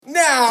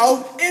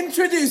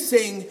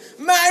Introducing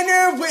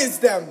Minor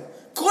Wisdom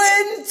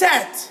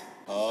Quintet.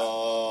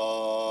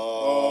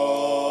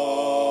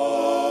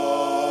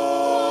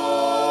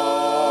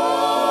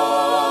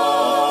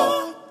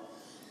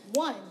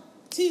 1,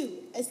 2,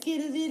 a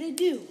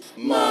skidda-didda-doo.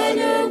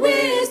 Minor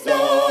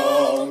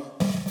Wisdom.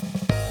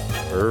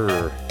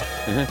 Brr.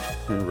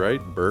 Right?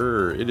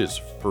 Brr. It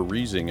is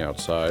freezing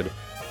outside.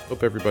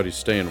 Hope everybody's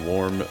staying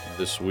warm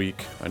this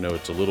week. I know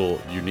it's a little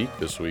unique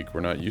this week.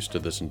 We're not used to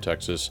this in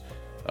Texas.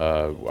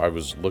 I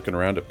was looking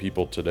around at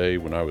people today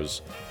when I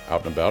was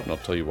out and about, and I'll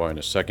tell you why in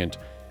a second,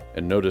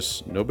 and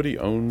notice nobody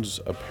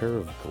owns a pair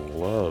of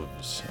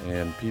gloves,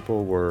 and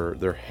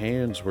their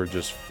hands were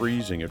just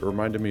freezing. It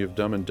reminded me of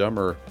Dumb and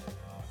Dumber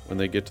when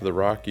they get to the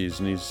Rockies,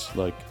 and he's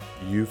like,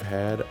 "You've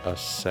had a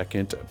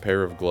second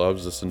pair of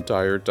gloves this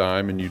entire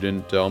time, and you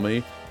didn't tell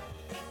me?"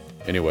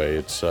 Anyway,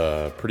 it's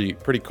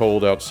pretty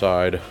cold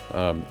outside.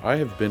 I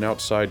have been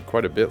outside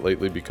quite a bit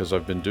lately because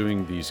I've been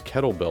doing these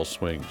kettlebell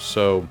swings.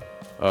 So,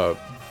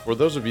 for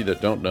those of you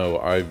that don't know,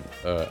 I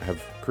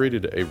have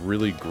created a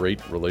really great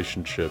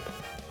relationship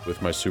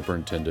with my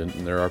superintendent,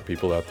 and there are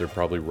people out there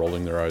probably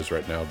rolling their eyes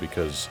right now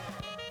because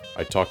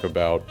I talk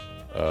about,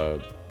 I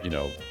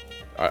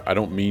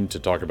don't mean to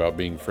talk about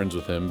being friends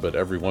with him, but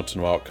every once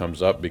in a while it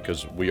comes up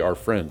because we are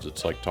friends.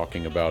 It's like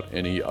talking about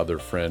any other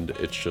friend.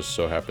 It just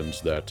so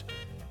happens that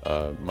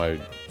my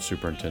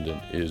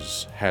superintendent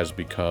has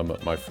become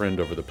my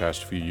friend over the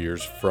past few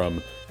years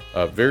from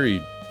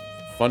very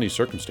funny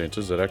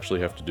circumstances that actually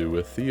have to do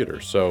with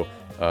theater. So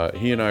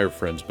he and I are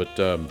friends, but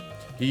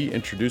he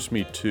introduced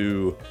me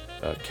to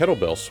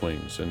kettlebell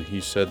swings, and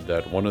he said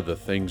that one of the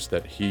things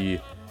that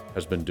he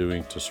has been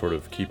doing to sort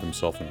of keep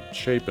himself in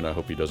shape, and I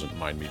hope he doesn't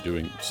mind me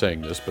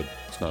saying this, but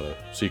it's not a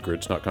secret,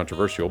 it's not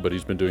controversial, but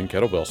he's been doing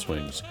kettlebell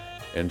swings.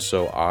 And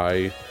so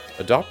I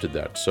adopted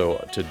that.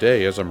 So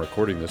today, as I'm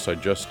recording this, I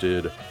just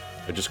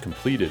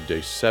completed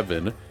day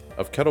 7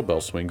 of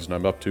kettlebell swings, and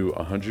I'm up to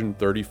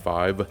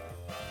 135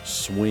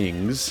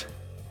 swings,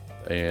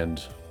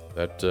 and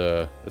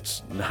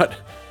it's not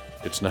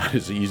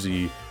as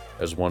easy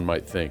as one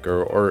might think,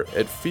 or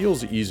it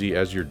feels easy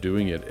as you're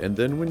doing it, and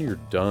then when you're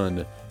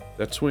done,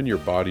 that's when your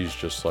body's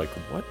just like,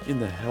 what in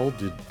the hell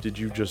did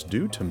you just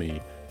do to me?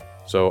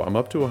 So I'm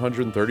up to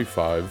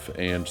 135,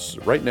 and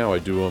right now I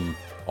do them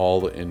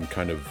all in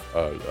kind of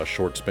a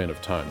short span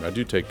of time. I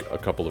do take a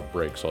couple of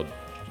breaks. I'll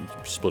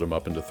split them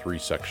up into 3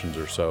 sections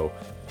or so.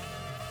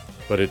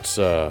 But it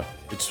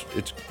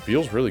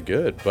feels really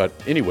good. But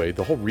anyway,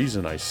 the whole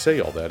reason I say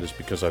all that is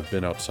because I've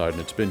been outside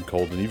and it's been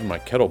cold, and even my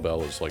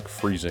kettlebell is like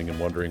freezing and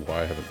wondering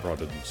why I haven't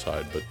brought it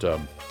inside. But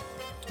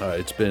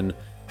it's been,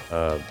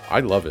 I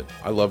love it.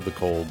 I love the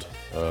cold.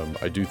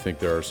 I do think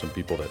there are some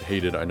people that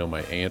hate it. I know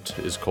my aunt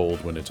is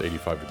cold when it's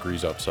 85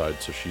 degrees outside,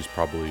 so she's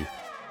probably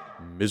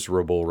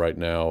miserable right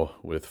now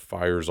with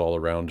fires all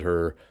around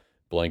her,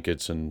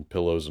 blankets and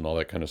pillows and all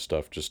that kind of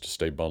stuff just to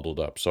stay bundled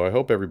up. So I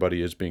hope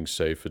everybody is being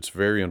safe. It's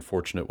very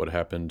unfortunate what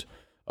happened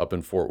up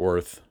in Fort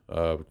Worth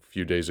a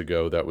few days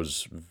ago. That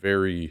was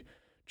very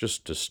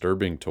just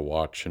disturbing to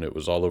watch, and it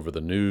was all over the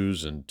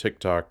news and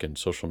TikTok and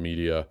social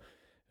media.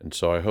 And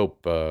so I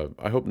hope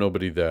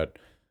nobody that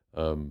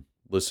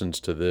listens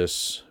to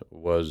this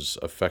was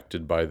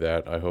affected by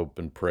that. I hope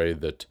and pray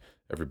that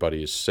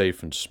everybody is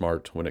safe and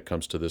smart when it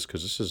comes to this,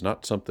 because this is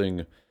not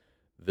something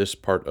this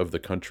part of the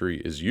country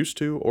is used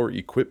to or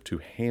equipped to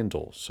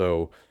handle.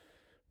 So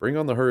bring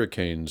on the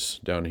hurricanes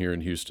down here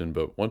in Houston,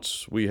 but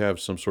once we have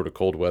some sort of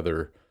cold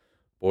weather,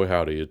 boy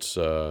howdy, it's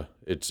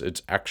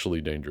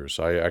actually dangerous.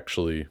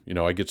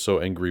 I get so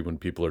angry when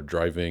people are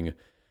driving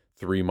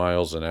 3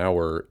 miles an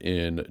hour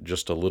in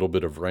just a little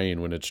bit of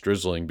rain when it's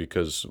drizzling,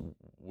 because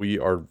we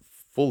are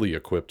fully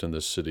equipped in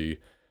this city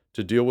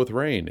to deal with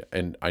rain.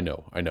 And I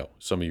know,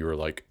 some of you are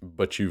like,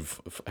 but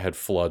you've had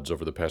floods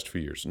over the past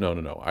few years.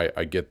 No,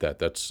 I get that.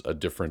 That's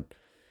different.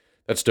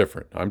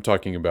 I'm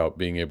talking about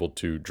being able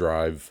to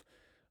drive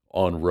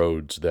on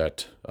roads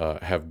that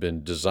have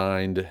been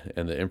designed,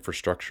 and the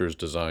infrastructure is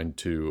designed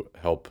to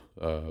help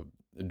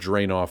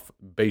drain off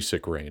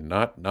basic rain,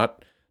 not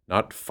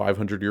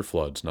 500-year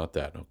floods, not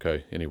that.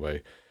 Okay.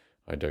 Anyway,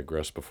 I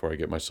digress before I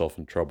get myself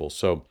in trouble.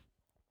 So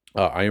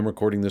I am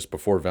recording this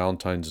before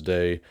Valentine's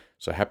Day,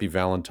 so happy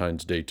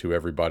Valentine's Day to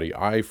everybody.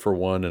 I, for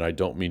one, and I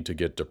don't mean to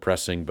get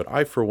depressing, but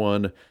I, for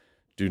one,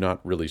 do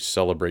not really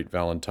celebrate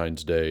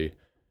Valentine's Day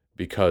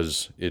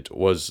because it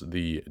was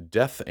the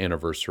death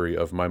anniversary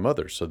of my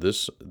mother. So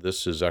this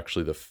is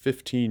actually the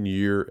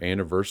 15-year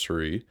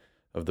anniversary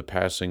of the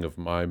passing of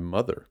my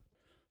mother.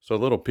 So a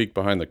little peek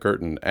behind the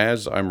curtain.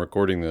 As I'm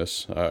recording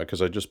this,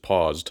 because I just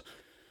paused,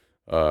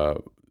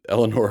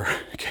 Eleanor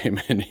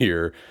came in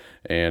here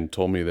and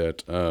told me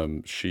that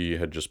she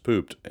had just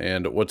pooped.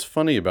 And what's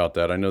funny about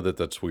that, I know that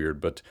that's weird,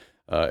 but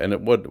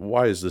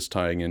why is this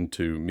tying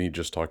into me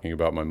just talking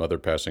about my mother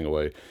passing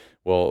away?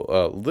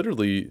 Well,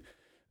 literally,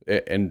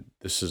 and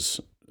this is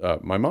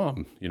my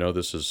mom.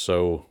 This is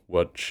so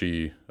what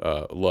she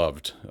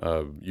loved.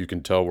 You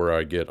can tell where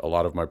I get a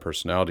lot of my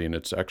personality, and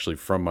it's actually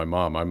from my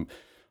mom. I'm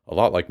a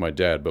lot like my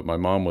dad, but my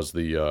mom was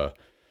the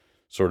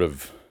sort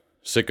of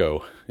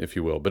sicko, if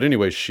you will. But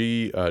anyway,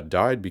 she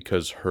died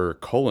because her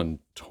colon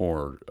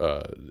tore,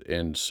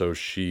 and so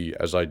she,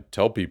 as I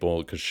tell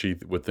people, because she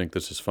would think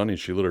this is funny,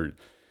 she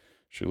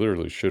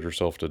literally shit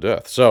herself to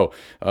death. So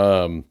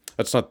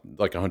that's not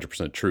like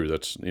 100% true.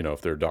 That's,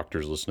 if there are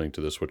doctors listening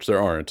to this, which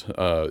there aren't,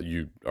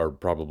 you are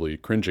probably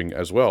cringing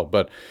as well.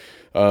 But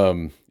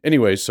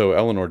anyway, so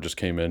Eleanor just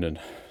came in and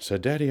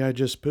said, "Daddy, I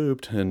just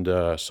pooped," and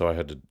so I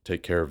had to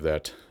take care of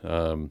that.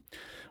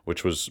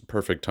 Which was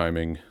perfect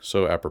timing,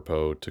 so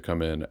apropos to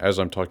come in as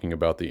I'm talking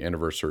about the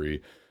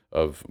anniversary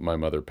of my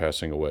mother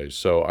passing away.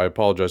 So I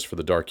apologize for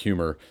the dark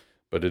humor,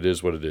 but it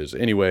is what it is.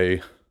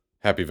 Anyway,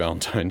 happy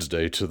Valentine's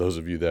Day to those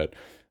of you that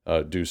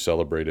do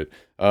celebrate it.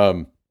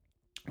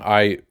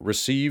 I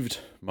received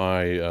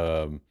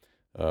my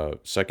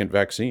second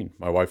vaccine.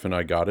 My wife and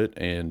I got it,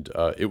 and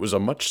it was a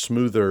much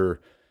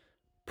smoother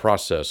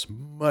process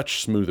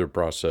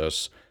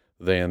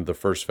than the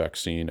first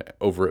vaccine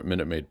over at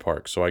Minute Maid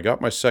Park. So I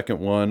got my second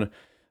one.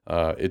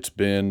 It's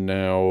been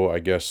now, I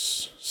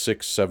guess,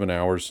 6-7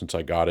 hours since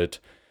I got it.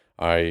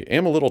 I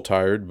am a little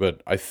tired,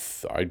 but I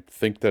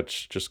think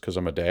that's just because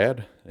I'm a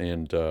dad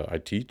and I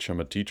teach. I'm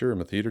a teacher.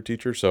 I'm a theater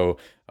teacher. So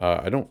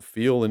I don't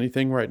feel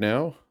anything right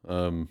now.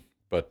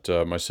 But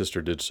my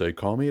sister did say,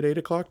 "Call me at 8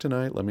 o'clock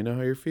tonight. Let me know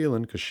how you're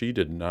feeling," because she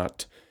did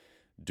not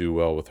do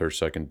well with her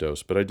second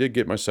dose. But I did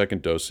get my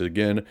second dose.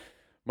 Again,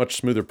 much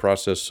smoother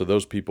process. So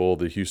those people,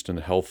 the Houston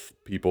health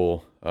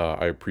people,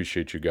 I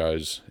appreciate you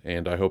guys.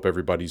 And I hope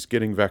everybody's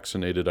getting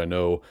vaccinated. I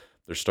know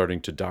they're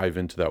starting to dive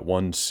into that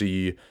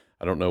 1C.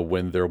 I don't know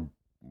when there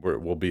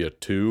will be a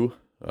 2.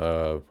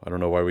 I don't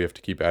know why we have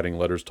to keep adding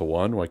letters to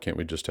 1. Why can't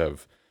we just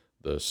have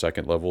the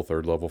second level,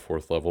 third level,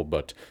 fourth level?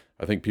 But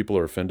I think people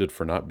are offended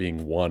for not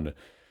being 1.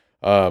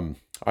 I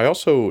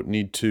also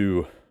need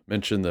to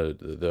mention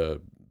that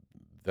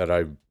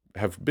I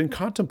have been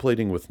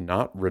contemplating with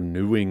not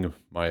renewing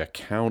my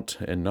account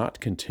and not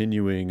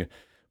continuing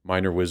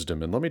Minor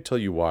Wisdom. And let me tell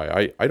you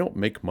why. I don't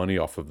make money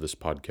off of this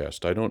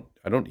podcast.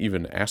 I don't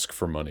even ask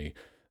for money.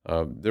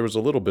 There was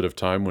a little bit of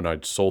time when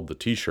I'd sold the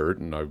t-shirt,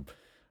 and I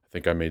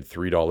think I made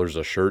 $3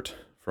 a shirt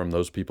from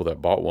those people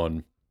that bought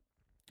one.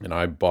 And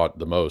I bought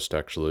the most,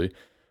 actually,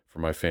 for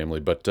my family.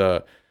 But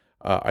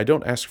I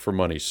don't ask for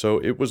money. So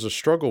it was a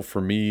struggle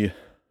for me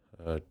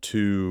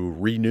to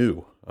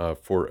renew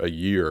for a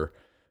year,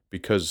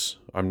 because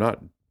I'm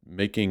not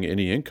making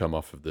any income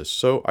off of this.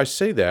 So I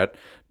say that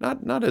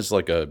not as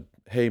like a,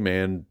 "Hey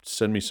man,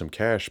 send me some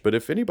cash," but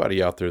if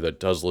anybody out there that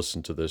does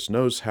listen to this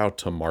knows how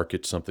to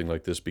market something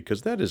like this,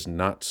 because that is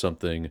not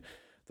something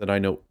that I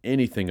know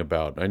anything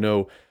about. I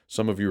know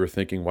some of you are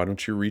thinking, "Why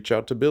don't you reach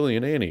out to Billy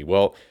and Annie?"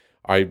 Well,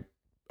 I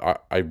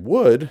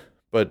would,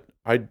 but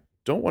I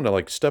don't want to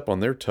like step on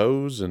their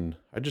toes, and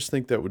I just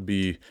think that would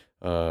be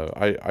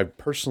I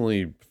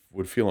personally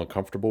would feel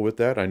uncomfortable with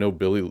that. I know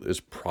Billy is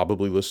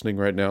probably listening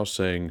right now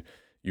saying,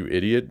 "You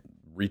idiot,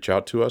 reach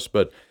out to us."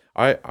 But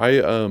I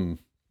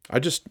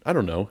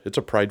don't know. It's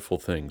a prideful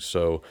thing.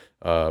 So,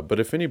 but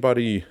if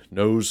anybody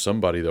knows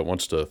somebody that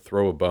wants to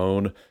throw a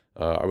bone,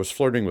 I was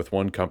flirting with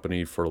one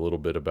company for a little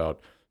bit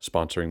about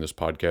sponsoring this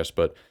podcast,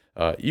 but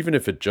even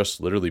if it just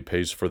literally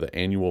pays for the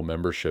annual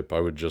membership, I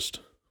would just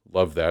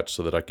love that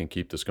so that I can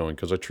keep this going,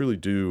 because I truly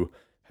do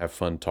have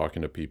fun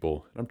talking to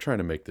people. I'm trying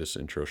to make this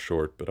intro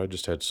short, but I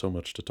just had so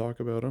much to talk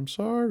about. I'm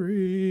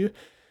sorry.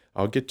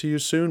 I'll get to you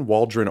soon.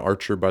 Waldron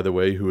Archer, by the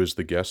way, who is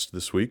the guest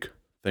this week.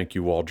 Thank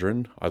you,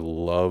 Waldron. I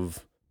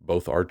love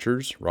both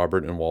Archers,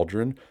 Robert and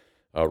Waldron.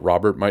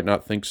 Robert might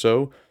not think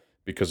so,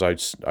 because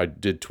I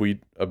did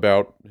tweet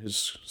about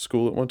his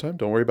school at one time.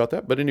 Don't worry about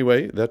that. But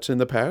anyway, that's in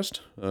the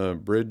past.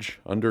 Bridge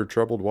under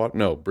troubled water.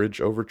 No, bridge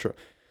over.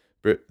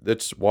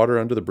 That's water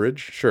under the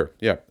bridge. Sure.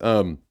 Yeah.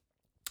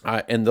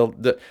 And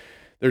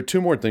there are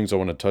 2 more things I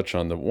want to touch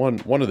on.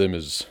 One of them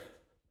is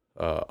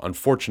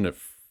unfortunate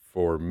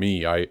for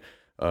me.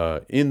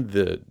 In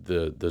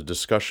the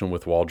discussion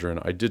with Waldron,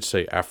 I did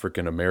say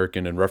African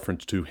American in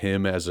reference to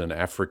him as an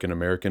African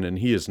American, and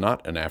he is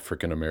not an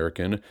African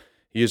American.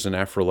 He is an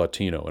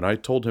Afro-Latino. And I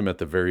told him at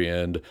the very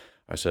end,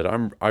 I said,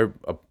 I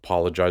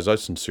apologize. I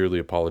sincerely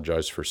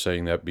apologize for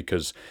saying that,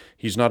 because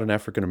he's not an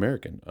African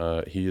American.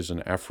 He is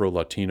an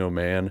Afro-Latino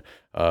man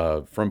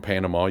from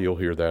Panama. You'll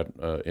hear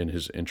that in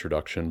his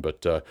introduction.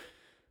 But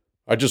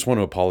I just want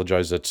to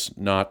apologize. That's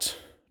not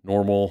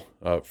normal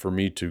for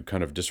me to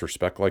kind of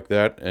disrespect like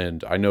that.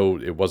 And I know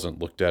it wasn't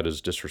looked at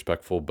as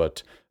disrespectful,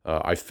 but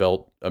I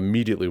felt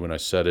immediately when I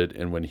said it,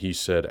 and when he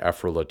said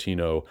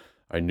Afro-Latino,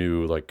 I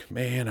knew, like,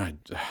 man,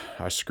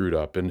 I screwed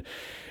up. And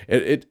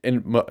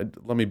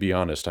let me be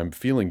honest, I'm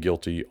feeling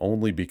guilty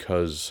only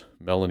because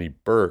Melanie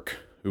Burke,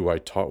 who I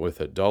taught with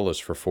at Dulles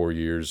for 4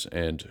 years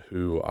and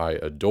who I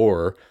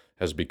adore,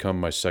 has become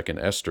my second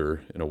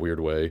Esther in a weird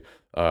way,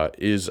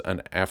 is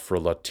an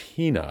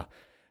Afro-Latina.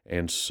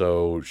 And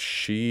so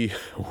she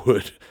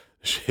would,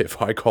 if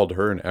I called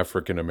her an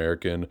African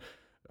American,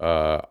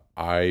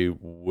 I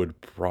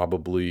would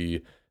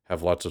probably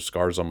have lots of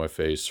scars on my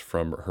face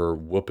from her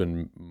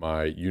whooping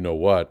my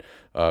you-know-what,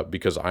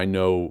 because I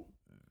know,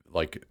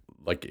 like,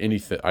 like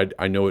anything,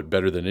 I know it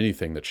better than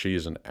anything that she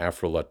is an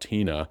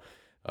Afro-Latina,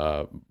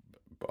 uh,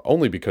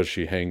 only because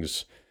she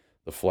hangs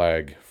the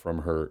flag from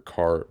her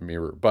car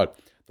mirror. But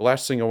the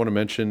last thing I want to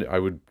mention,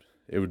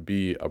 it would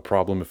be a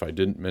problem if I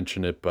didn't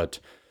mention it, but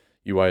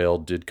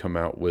UIL did come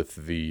out with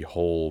the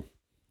whole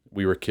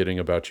 "we were kidding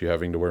about you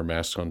having to wear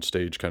masks on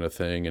stage" kind of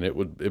thing, and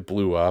it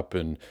blew up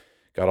and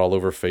got all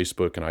over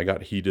Facebook, and I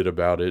got heated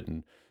about it.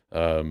 And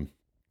um,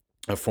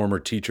 a former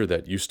teacher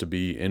that used to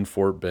be in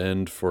Fort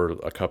Bend for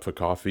a cup of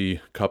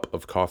coffee,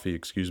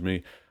 excuse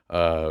me,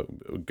 uh,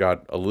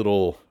 got a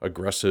little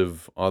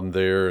aggressive on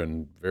there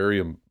and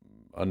very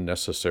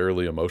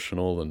unnecessarily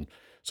emotional. And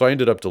so I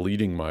ended up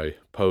deleting my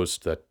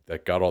post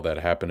that got all that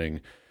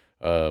happening.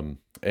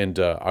 And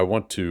I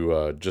want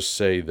to just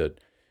say that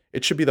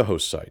it should be the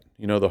host site.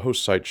 You know, the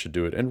host site should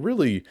do it. And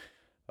really,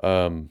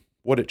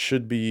 what it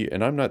should be,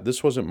 and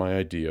this wasn't my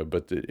idea,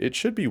 but it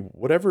should be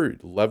whatever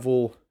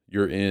level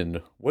you're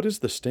in. What is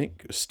the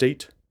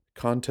state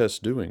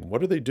contest doing?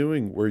 What are they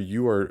doing where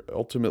you are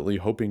ultimately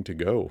hoping to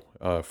go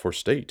for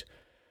state?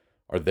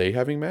 Are they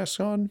having masks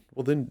on?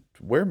 Well, then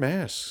wear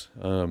masks.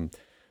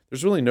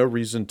 There's really no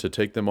reason to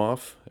take them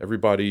off.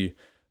 Everybody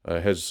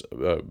has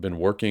been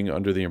working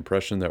under the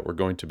impression that we're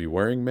going to be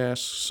wearing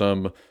masks.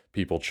 Some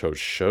people chose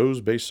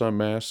shows based on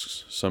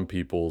masks. Some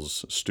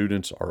people's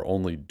students are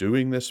only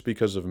doing this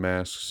because of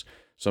masks.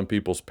 Some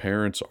people's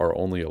parents are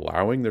only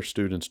allowing their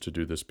students to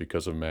do this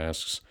because of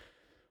masks.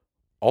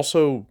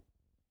 Also,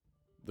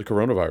 the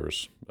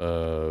coronavirus.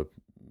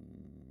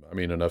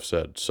 Enough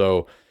said.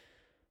 So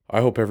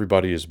I hope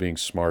everybody is being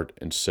smart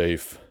and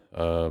safe.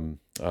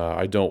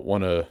 I don't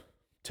want to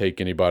take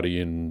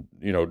anybody and,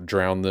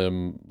 drown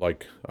them.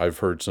 Like I've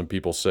heard some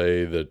people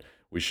say that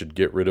we should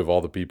get rid of all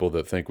the people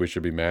that think we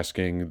should be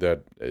masking.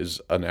 That is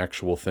an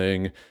actual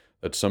thing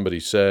that somebody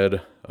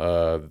said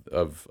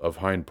of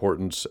high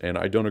importance, and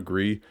I don't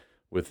agree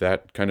with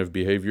that kind of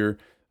behavior.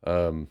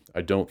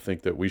 I don't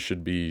think that we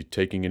should be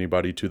taking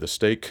anybody to the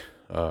stake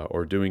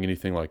or doing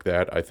anything like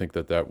that. I think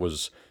that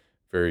was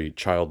very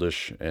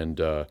childish, and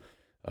the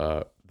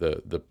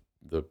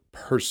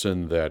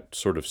person that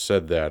sort of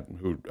said that,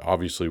 who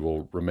obviously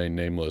will remain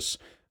nameless,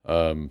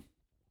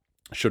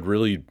 should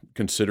really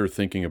consider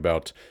thinking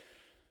about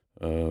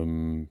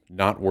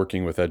not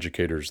working with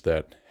educators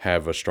that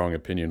have a strong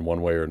opinion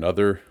one way or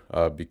another,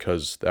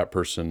 because that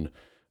person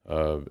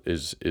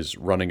is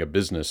running a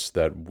business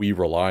that we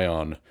rely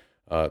on,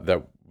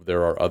 that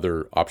there are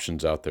other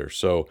options out there.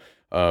 So,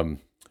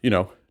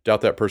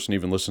 doubt that person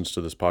even listens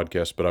to this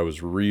podcast, but I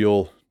was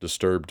real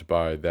disturbed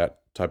by that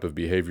type of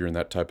behavior, and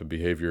that type of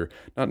behavior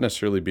not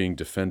necessarily being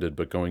defended,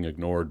 but going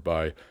ignored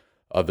by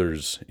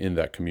others in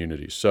that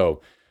community.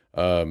 So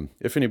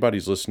if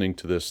anybody's listening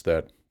to this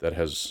that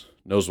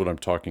knows what I'm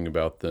talking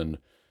about, then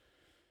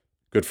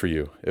good for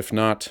you. If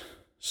not,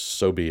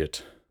 so be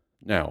it.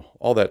 Now,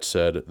 all that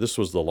said, this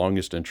was the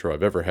longest intro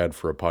I've ever had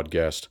for a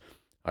podcast.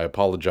 I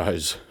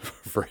apologize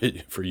for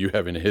you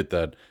having to hit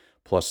that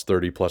plus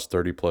 30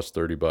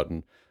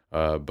 button.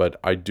 But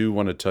I do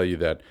want to tell you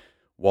that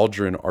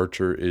Waldron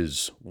Archer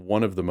is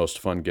one of the most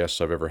fun guests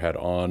I've ever had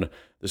on.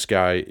 This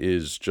guy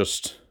is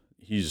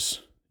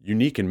he's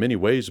unique in many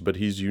ways, but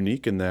he's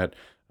unique in that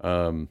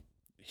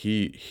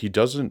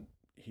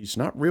he's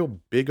not real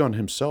big on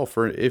himself,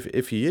 or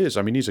if he is,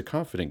 he's a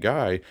confident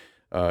guy.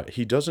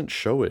 He doesn't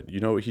show it.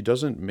 He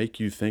doesn't make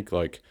you think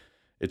like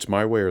it's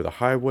my way or the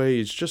highway.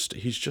 He's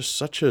just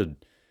such a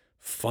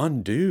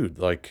fun dude.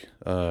 Like,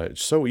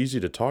 it's so easy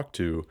to talk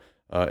to.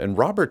 And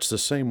Robert's the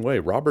same way.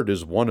 Robert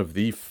is one of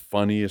the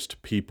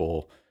funniest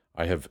people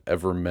I have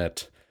ever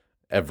met,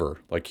 ever.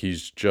 Like,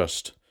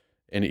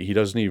 and he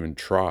doesn't even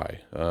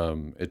try.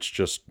 It's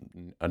just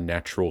a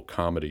natural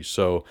comedy.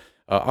 So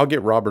I'll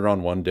get Robert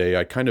on one day.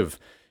 I kind of,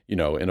 in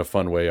a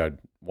fun way, I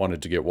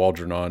wanted to get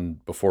Waldron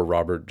on before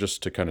Robert,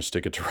 just to kind of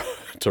stick it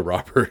to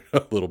Robert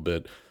a little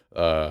bit.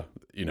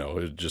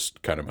 It's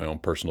just kind of my own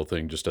personal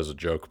thing, just as a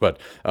joke. But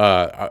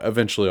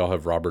eventually I'll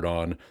have Robert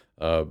on.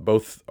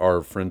 Both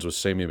are friends with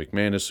Sammy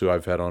McManus, who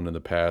I've had on in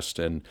the past,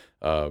 and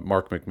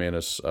Mark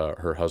McManus,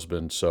 her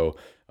husband. So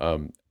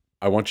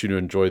I want you to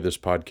enjoy this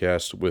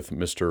podcast with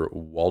Mr.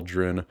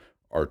 Waldron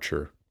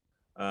Archer.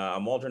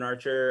 I'm Waldron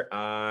Archer.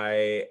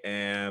 I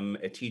am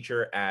a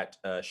teacher at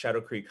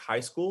Shadow Creek High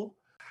School.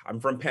 I'm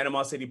from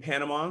Panama City,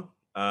 Panama.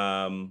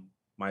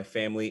 My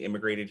family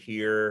immigrated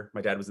here.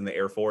 My dad was in the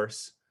Air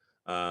Force.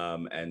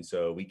 And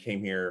so we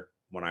came here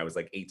when I was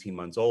like 18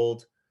 months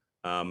old.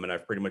 And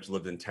I've pretty much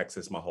lived in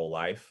Texas my whole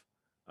life.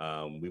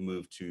 We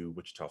moved to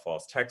Wichita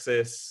Falls,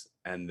 Texas.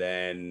 And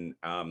then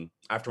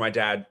after my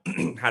dad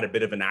had a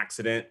bit of an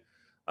accident,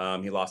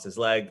 he lost his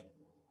leg.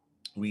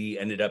 We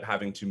ended up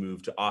having to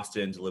move to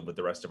Austin to live with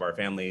the rest of our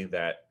family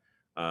that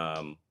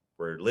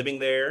were living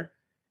there.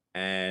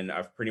 And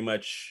I've pretty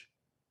much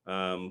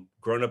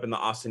grown up in the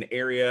Austin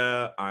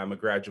area. I'm a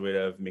graduate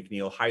of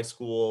McNeil High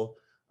School,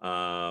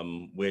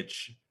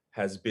 which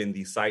has been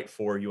the site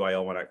for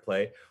UIL One Act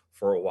Play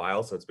for a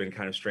while. So it's been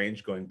kind of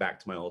strange going back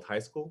to my old high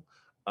school.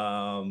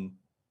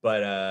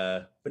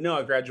 But no,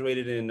 I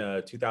graduated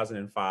in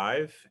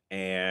 2005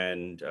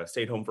 and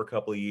stayed home for a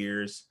couple of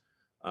years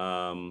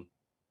um,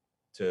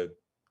 to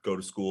go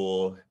to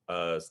school,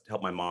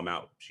 help my mom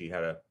out. She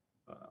had a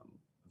um,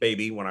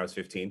 baby when I was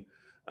 15.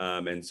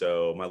 And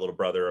so my little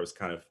brother, I was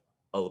kind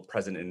of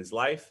present in his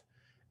life.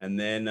 And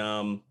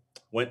then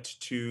went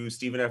to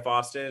Stephen F.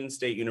 Austin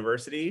State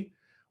University,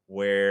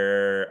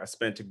 where I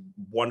spent a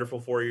wonderful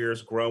 4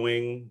 years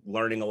growing,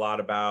 learning a lot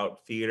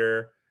about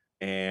theater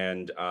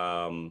and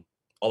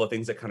all the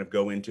things that kind of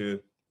go into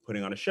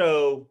putting on a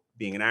show,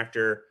 being an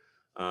actor.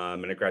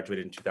 And I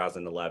graduated in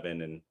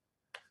 2011 and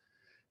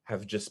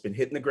have just been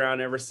hitting the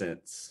ground ever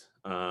since.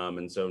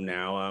 And so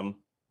now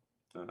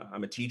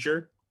I'm a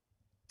teacher,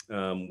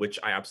 which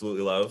I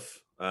absolutely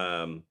love.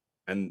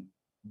 And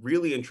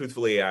really and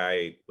truthfully,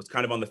 I was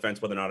kind of on the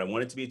fence whether or not I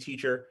wanted to be a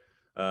teacher.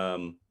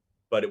 Um,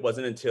 but it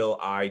wasn't until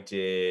I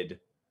did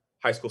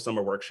high school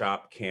summer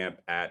workshop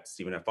camp at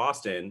Stephen F.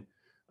 Austin,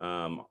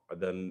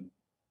 the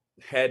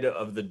head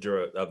of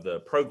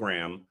the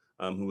program,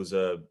 who was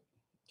a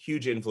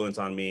huge influence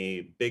on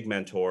me, big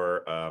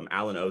mentor,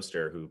 Alan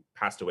Oster, who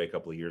passed away a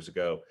couple of years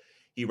ago.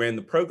 He ran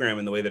the program,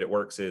 and the way that it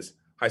works is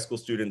high school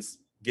students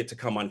get to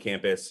come on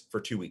campus for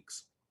 2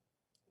 weeks.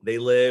 They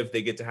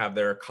get to have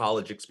their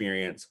college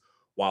experience,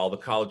 while the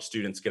college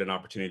students get an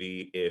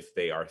opportunity, if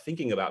they are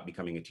thinking about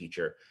becoming a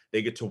teacher,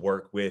 they get to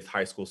work with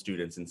high school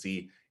students and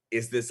see,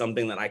 is this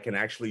something that I can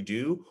actually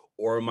do,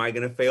 or am I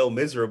going to fail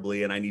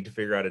miserably and I need to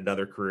figure out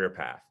another career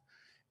path?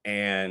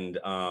 And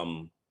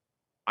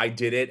I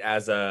did it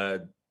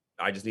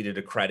I just needed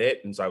a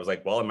credit. And so I was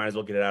like, well, I might as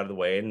well get it out of the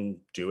way and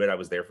do it. I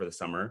was there for the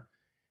summer.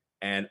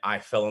 And I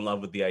fell in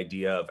love with the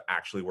idea of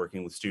actually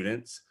working with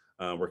students,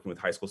 working with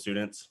high school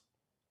students,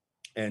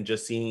 and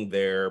just seeing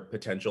their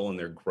potential and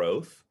their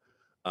growth.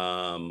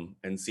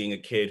 And seeing a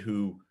kid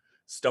who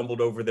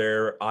stumbled over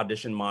their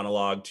audition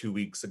monologue 2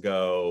 weeks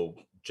ago,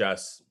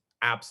 just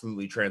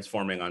absolutely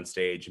transforming on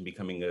stage and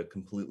becoming a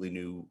completely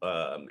new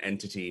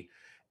entity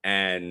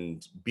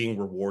and being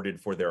rewarded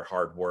for their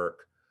hard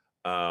work.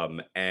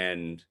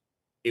 And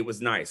it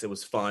was nice. It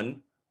was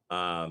fun.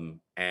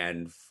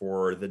 And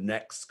for the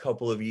next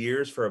couple of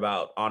years, for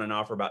about on and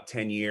off for about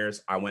 10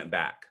 years, I went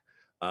back.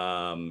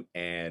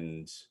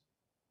 And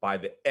by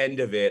the end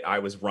of it, I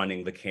was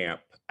running the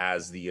camp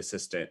as the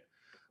assistant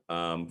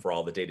for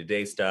all the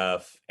day-to-day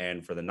stuff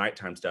and for the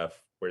nighttime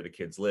stuff where the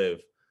kids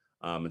live.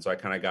 And so I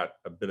kind of got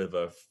a bit of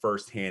a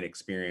firsthand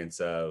experience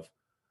of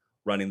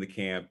running the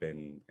camp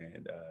and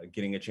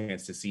getting a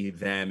chance to see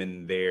them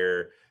in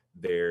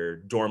their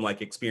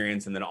dorm-like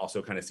experience, and then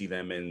also kind of see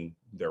them in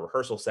their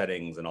rehearsal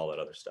settings and all that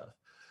other stuff.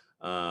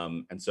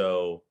 And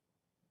so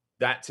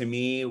that, to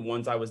me,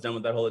 once I was done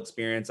with that whole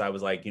experience, I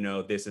was like,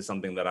 this is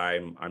something that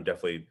I'm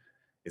definitely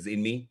is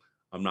in me.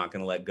 I'm not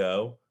going to let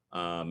go.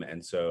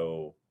 And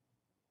so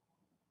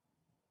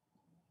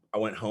I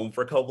went home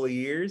for a couple of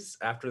years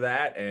after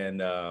that,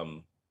 and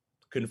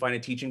couldn't find a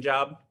teaching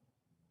job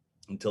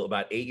until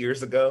about 8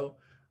 years ago.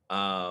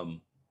 I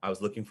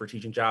was looking for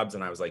teaching jobs,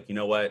 and I was like, you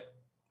know what?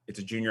 It's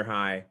a junior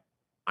high.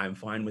 I'm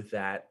fine with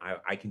that.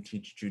 I can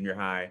teach junior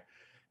high.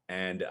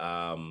 And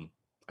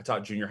I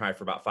taught junior high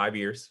for about 5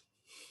 years,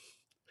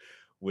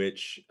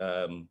 which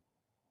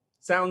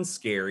sounds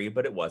scary,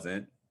 but it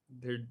wasn't.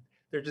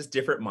 They're just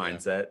different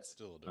mindsets.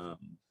 Still different.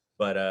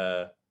 But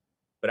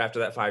after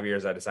that 5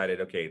 years, I decided,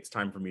 okay, it's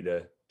time for me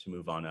to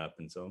move on up.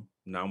 And so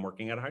now I'm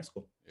working at a high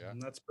school. Yeah.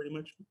 And that's pretty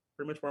much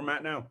where I'm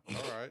at now.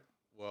 All right.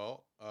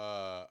 Well,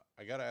 I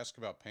got to ask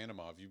about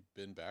Panama. Have you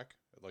been back?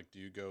 Like, do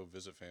you go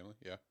visit family?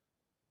 Yeah.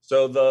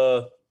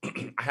 So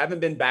I haven't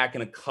been back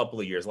in a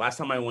couple of years. Last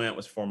time I went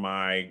was for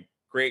my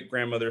great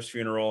grandmother's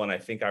funeral, and I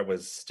think I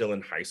was still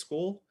in high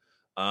school.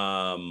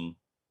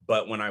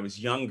 But when I was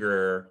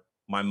younger,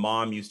 my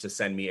mom used to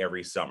send me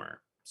every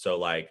summer. So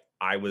like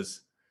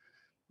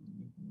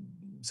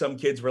some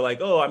kids were like,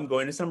 oh, I'm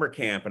going to summer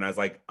camp. And I was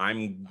like,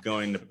 I'm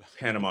going to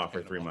Panama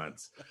for 3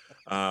 months,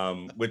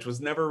 which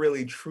was never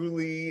really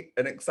truly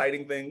an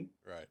exciting thing.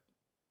 Right.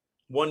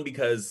 One,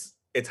 because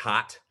it's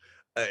hot,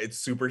 it's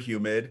super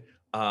humid.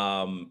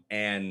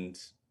 And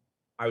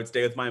I would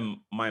stay with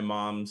my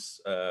mom's,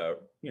 I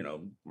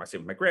stay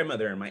with my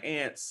grandmother and my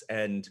aunts,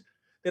 and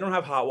they don't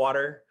have hot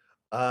water.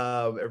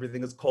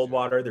 Everything is cold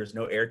water. There's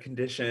no air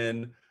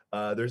condition.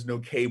 There's no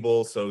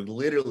cable. So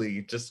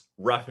literally just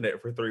roughing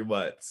it for 3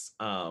 months.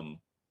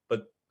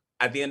 But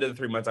at the end of the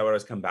 3 months, I would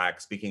always come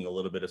back speaking a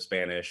little bit of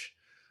Spanish.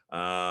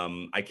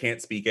 I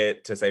can't speak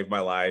it to save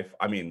my life.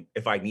 I mean,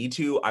 if I need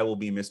to, I will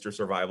be Mr.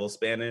 Survival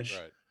Spanish.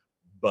 Right.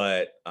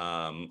 But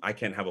I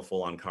can't have a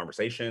full-on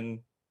conversation,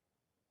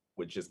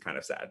 which is kind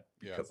of sad.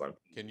 Yeah. Because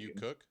Can you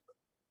cook?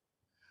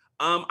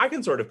 I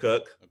can sort of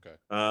cook.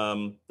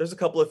 Okay. There's a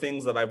couple of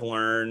things that I've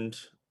learned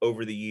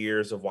over the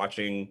years of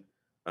watching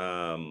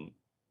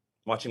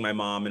my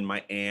mom and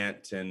my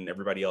aunt and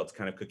everybody else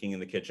kind of cooking in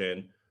the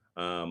kitchen.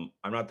 I'm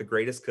not the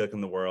greatest cook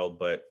in the world,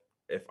 but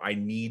if I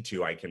need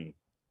to, I can.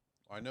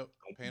 I know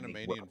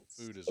Panamanian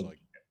food is like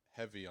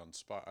heavy on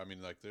spice. I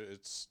mean, like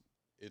it's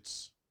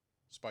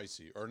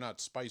spicy, or not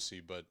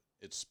spicy, but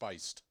it's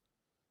spiced.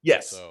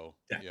 Yes, So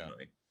yeah,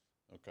 definitely.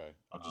 okay.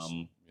 I just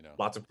Um, you know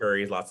Lots of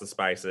curries, lots of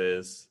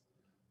spices.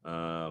 And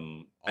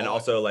all I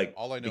also like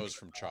all I know is because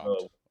from I'm a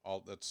Chopped. All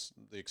that's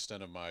the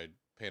extent of my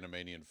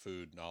Panamanian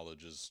food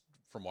knowledge is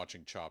from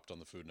watching Chopped on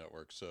the Food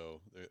Network.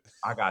 So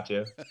I got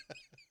you.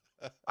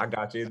 I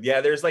got you.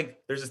 Yeah, there's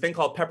this thing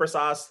called pepper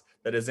sauce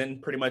that is in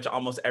pretty much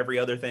almost every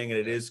other thing,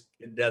 and yeah,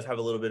 it does have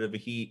a little bit of a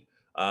heat.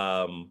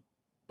 Um,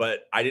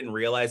 but I didn't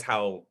realize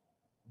how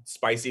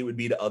spicy it would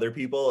be to other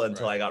people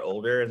until right. I got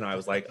older, and I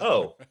was like,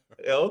 oh,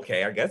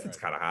 okay, I guess it's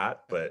Right. kind of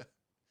hot, but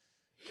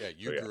Yeah, so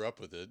you yeah, grew up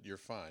with it. You're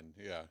fine.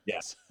 Yeah.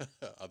 yeah.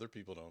 Other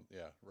people don't.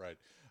 Yeah, right.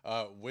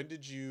 When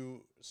did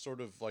you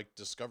sort of like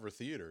discover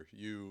theater?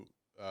 You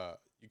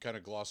kind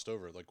of glossed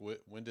over it. Like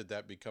when did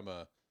that become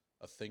a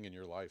thing in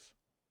your life?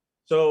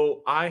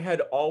 So I had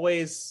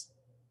always,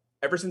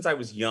 ever since I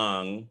was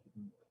young,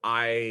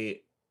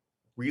 I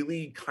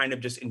really kind of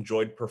just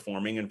enjoyed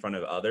performing in front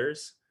of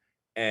others.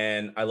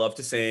 And I love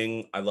to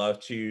sing, I love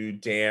to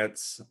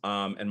dance.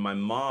 And my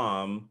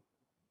mom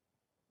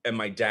and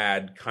my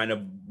dad kind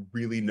of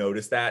really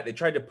noticed that. They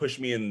tried to push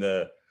me in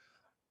the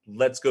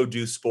let's go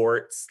do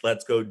sports,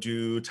 let's go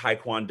do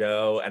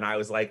taekwondo. And I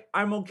was like,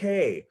 I'm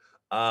okay.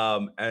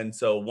 And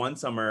so one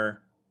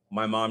summer,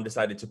 my mom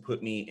decided to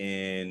put me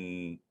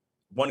in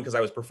one because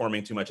I was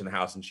performing too much in the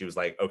house. And she was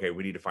like, okay,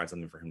 we need to find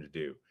something for him to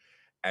do.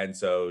 And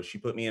so she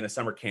put me in a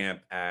summer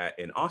camp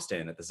in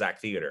Austin at the Zach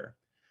Theater.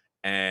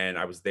 And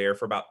I was there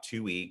for about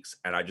 2 weeks.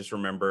 And I just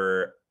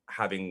remember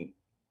having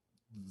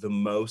the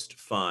most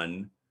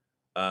fun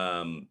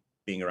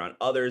being around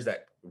others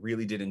that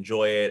really did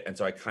enjoy it. And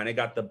so I kind of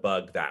got the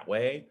bug that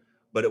way.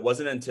 But it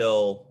wasn't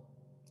until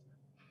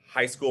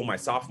high school, my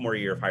sophomore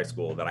year of high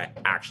school, that I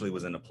actually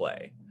was in a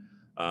play.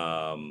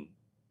 Um,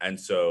 and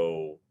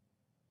so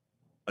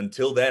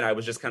until then, I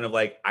was just kind of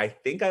like, I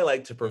think I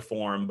like to Yeah.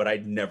 perform, but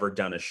I'd never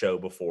done a show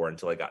before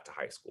until I got to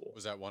high school.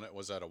 Was that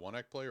a one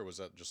act play or was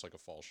that just like a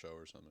fall show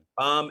or something?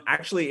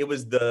 Actually, it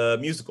was the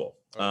musical.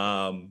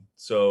 Okay.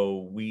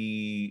 So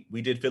we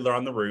did Fiddler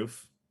on the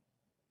Roof,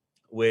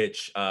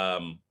 which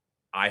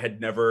I'd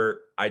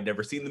never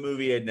seen the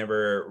movie, I'd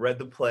never read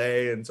the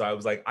play, and so I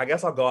was like, I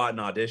guess I'll go out and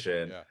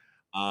audition. Yeah.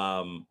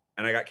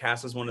 And I got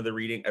cast as one of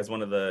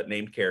the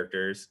named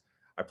characters.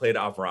 I played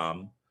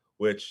Avram,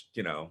 which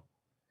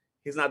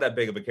he's not that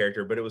big of a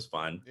character, but it was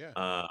fun.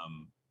 Yeah.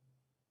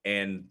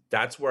 And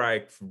that's where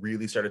I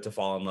really started to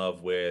fall in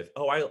love with.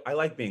 Oh, I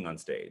like being on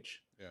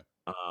stage. Yeah.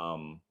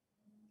 Um,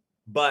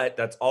 but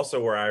that's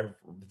also where I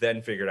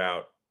then figured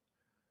out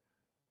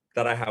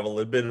that I have a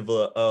little bit of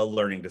a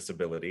learning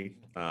disability.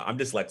 I'm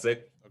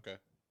dyslexic, Okay.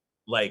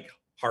 like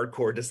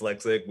hardcore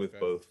dyslexic with Okay.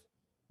 both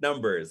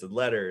numbers and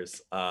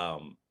letters.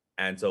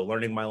 And so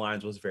learning my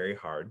lines was very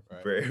hard,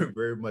 Right. very,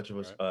 very much of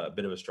Right. a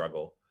bit of a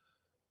struggle.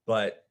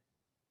 But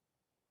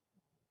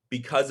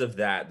because of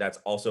that, that's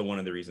also one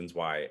of the reasons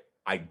why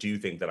I do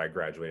think that I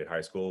graduated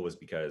high school, was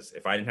because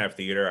if I didn't have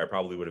theater, I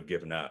probably would have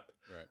given up.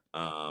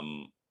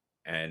 Right.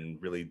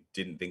 And really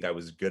didn't think I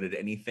was good at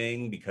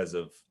anything because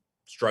of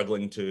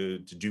struggling to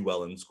do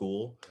well in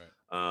school.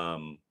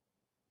 Right.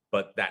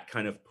 But that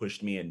kind of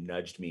pushed me and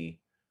nudged me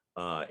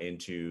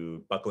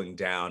into buckling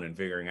down and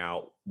figuring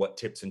out what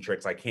tips and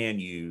tricks I can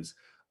use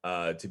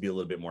to be a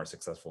little bit more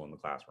successful in the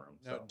classroom.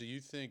 Now, So do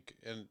you think,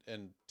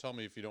 and tell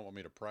me if you don't want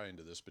me to pry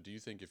into this, but do you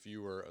think if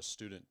you were a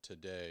student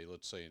today,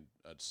 let's say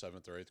a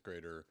seventh or eighth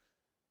grader,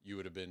 you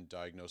would have been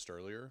diagnosed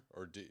earlier,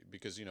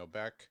 because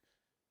back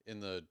in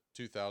the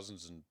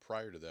 2000s and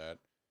prior to that,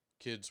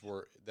 kids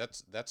were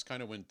that's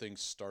kind of when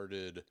things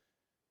started.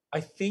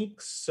 I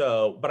think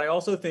so, but I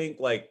also think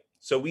like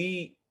so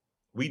we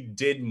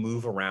did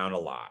move around a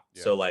lot.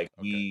 Yeah. So like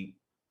Okay. we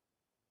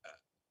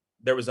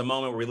there was a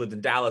moment where we lived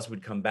in Dallas,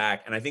 we'd come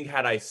back, and I think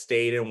had I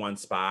stayed in one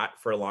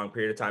spot for a long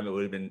period of time, it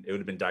would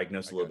have been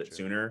diagnosed I a little got bit you.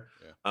 sooner.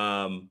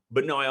 Yeah.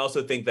 But no, I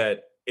also think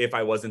that if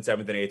I was in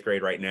seventh and eighth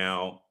grade right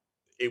now,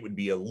 it would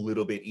be a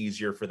little bit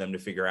easier for them to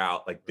figure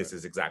out like Right. this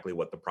is exactly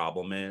what the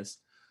problem is.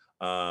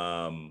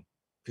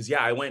 Because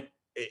yeah,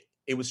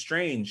 it was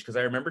strange because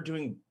I remember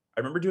doing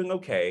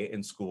okay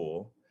in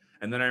school,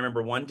 and then I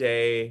remember one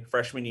day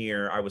freshman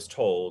year I was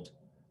told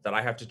that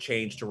I have to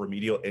change to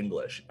remedial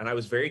English. And I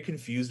was very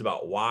confused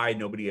about why.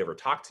 Nobody ever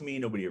talked to me,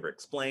 nobody ever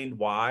explained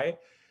why.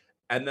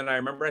 And then I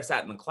remember I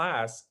sat in the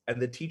class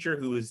and the teacher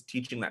who was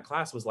teaching that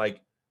class was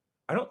like,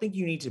 I don't think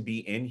you need to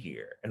be in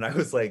here. And I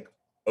was like,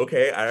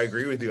 okay, I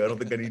agree with you. I don't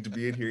think I need to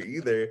be in here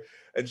either.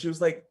 And she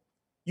was like,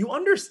 you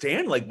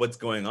understand like what's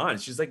going on.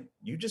 She's like,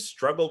 you just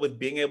struggle with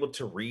being able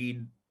to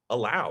read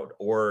aloud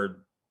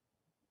or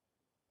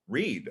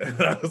read.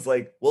 And I was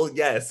like, well,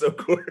 yes, of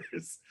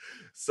course.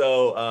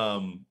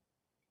 So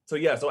so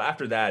yeah, so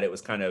after that it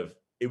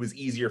was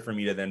easier for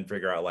me to then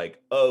figure out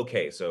like,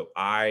 okay, so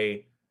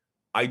I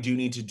do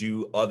need to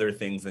do other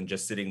things than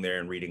just sitting there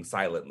and reading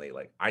silently.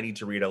 Like I need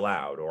to read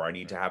aloud or I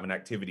need to Right. have an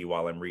activity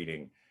while I'm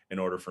reading in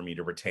order for me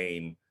to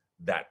retain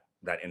that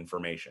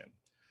information.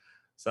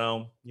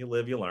 So you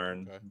live, you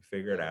learn, Okay. you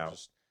figure it Yeah. out.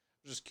 Just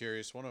Just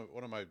curious. One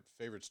of my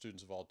favorite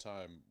students of all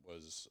time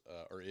was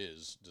or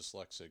is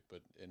dyslexic,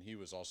 but and he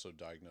was also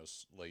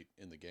diagnosed late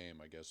in the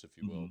game, I guess, if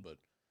you will. Mhm. But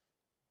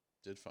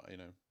did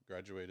fine,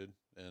 graduated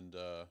and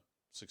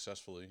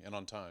successfully and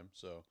on time.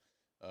 So,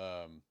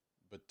 um,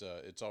 but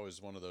it's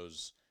always one of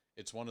those.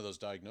 It's one of those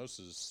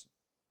diagnoses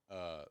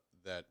uh,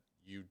 that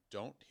you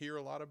don't hear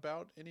a lot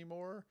about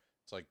anymore.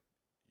 It's like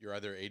you're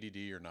either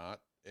ADD or not,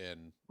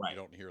 and you Right.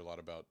 don't hear a lot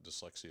about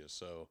dyslexia.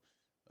 So,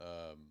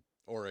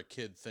 or a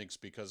kid thinks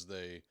because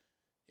they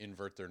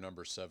invert their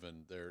number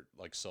seven, they're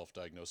like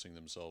self-diagnosing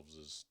themselves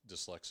as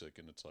dyslexic,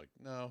 and it's like,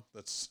 no,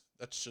 that's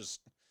just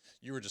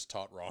you were just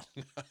taught wrong.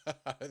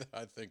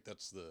 I think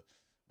that's the,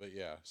 but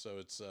yeah. So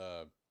it's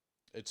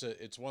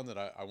one that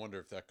I wonder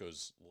if that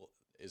goes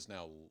is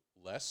now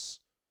less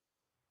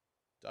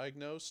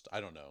diagnosed.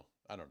 I don't know.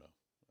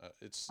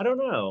 It's I don't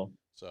know.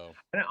 so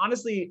And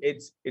honestly,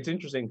 it's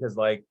interesting because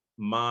like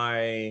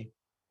I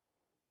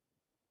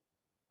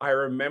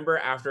remember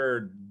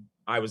after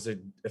I was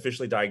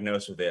officially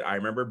diagnosed with it, I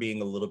remember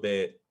being a little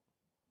bit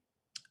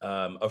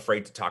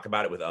afraid to talk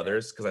about it with right.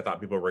 others because I thought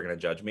people were going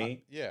to judge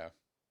me. Yeah.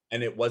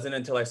 And it wasn't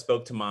until I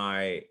spoke to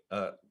my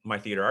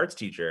theater arts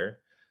teacher.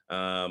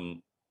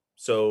 Um,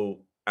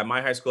 so at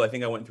my high school, I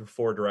think I went through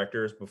 4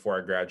 directors before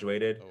I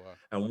graduated, Oh wow.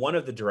 and one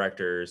of the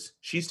directors,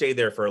 she stayed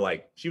there for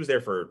like she was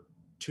there for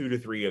 2 to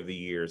 3 of the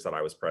years that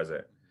I was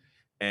present.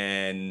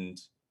 And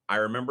I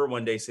remember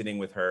one day sitting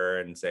with her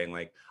and saying,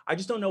 like, I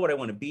just don't know what I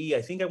want to be.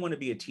 I think I want to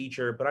be a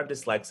teacher, but I'm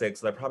dyslexic,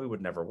 so that probably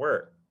would never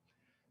work.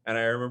 And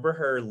I remember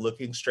her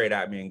looking straight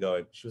at me and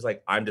going, she was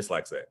like, I'm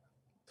dyslexic.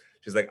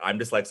 She's like, I'm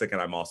dyslexic and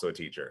I'm also a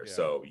teacher. Yeah.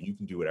 So you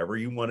can do whatever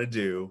you want to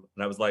do.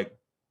 And I was like,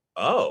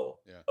 oh,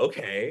 Yeah.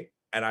 okay.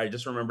 And I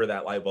just remember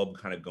that light bulb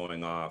kind of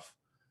going off,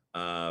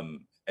 and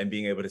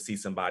being able to see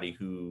somebody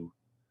who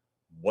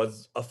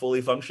was a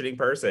fully functioning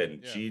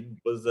person. Yeah. She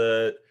was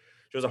a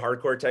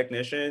hardcore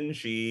technician.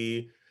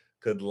 She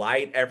could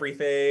light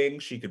everything.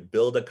 She could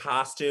build a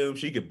costume.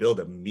 She could build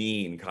a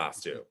mean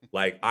costume.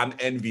 Like I'm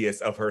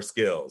envious of her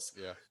skills.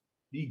 Yeah.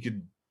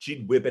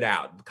 She'd whip it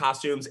out.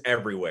 Costumes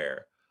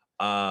everywhere.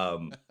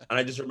 And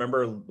I just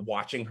remember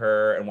watching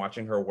her and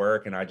watching her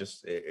work, and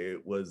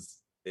it was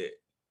it.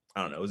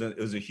 I don't know. It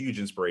was a huge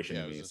inspiration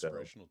Yeah, to it was me. So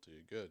inspirational to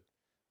you. Good.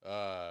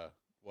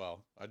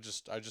 Well, I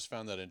just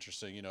found that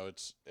interesting.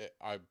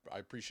 I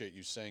appreciate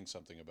you saying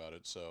something about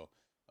it. So,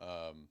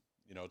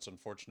 it's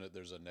unfortunate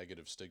there's a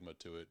negative stigma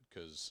to it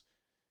because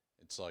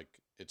it's like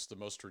it's the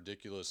most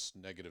ridiculous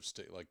negative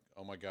like,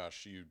 oh my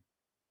gosh, you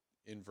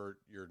invert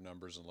your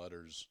numbers and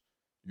letters.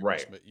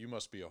 right. You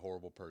must be a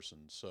horrible person.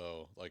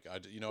 So, like, I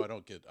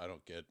don't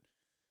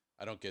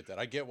get that.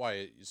 I get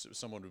why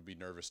someone would be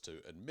nervous to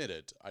admit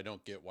it. I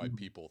don't get why Mhm.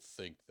 people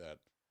think that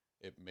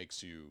it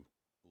makes you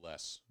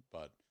less,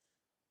 but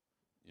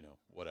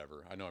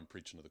whatever. I know I'm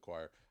preaching to the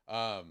choir.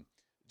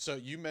 So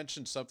you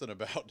mentioned something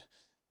about,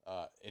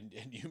 and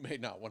you may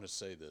not want to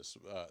say this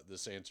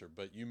answer,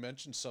 but you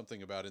mentioned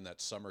something about in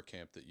that summer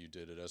camp that you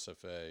did at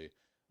SFA,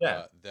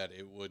 Yeah. that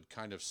it would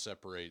kind of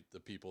separate the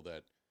people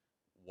that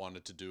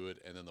wanted to do it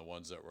and then the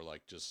ones that were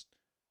like just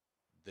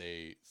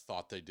they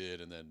thought they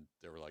did and then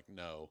they were like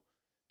no.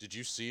 Did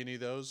you see any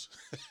of those?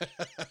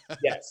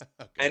 Yes.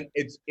 Okay. And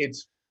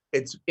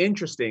it's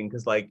interesting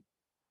because like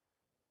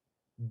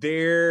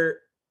there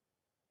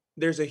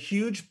there's a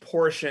huge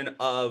portion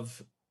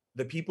of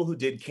the people who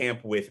did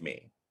camp with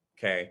me,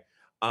 okay,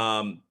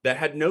 that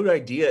had no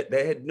idea,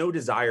 they had no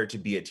desire to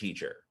be a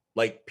teacher,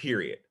 like,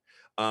 period.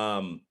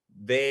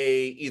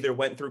 They either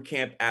went through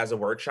camp as a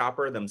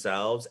workshopper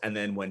themselves and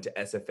then went to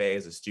SFA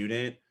as a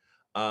student,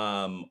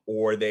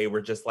 or they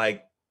were just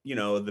like,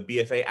 the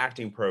BFA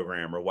acting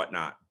program or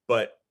whatnot.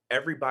 But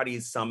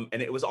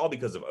and it was all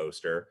because of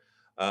Oster.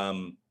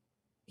 Um,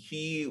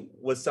 he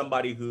was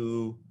somebody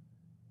who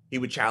he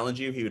would challenge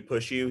you, he would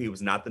push you. He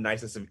was not the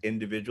nicest of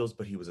individuals,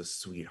 but he was a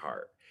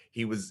sweetheart.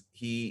 He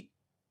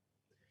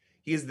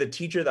is the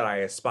teacher that I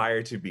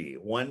aspire to be.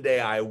 One day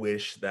I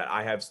wish that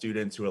I have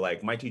students who are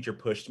like, my teacher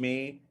pushed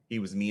me, he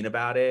was mean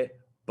about it,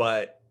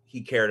 but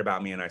he cared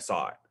about me and I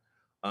saw it.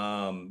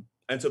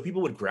 And so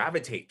people would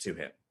gravitate to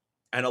him.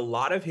 And a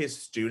lot of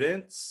his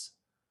students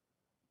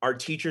are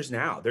teachers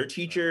now. They're Right.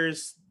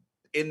 teachers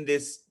in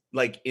this,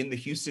 like in the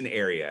Houston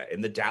area,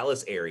 in the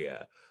Dallas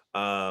area.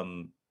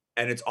 Um,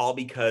 and it's all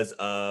because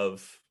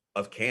of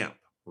camp,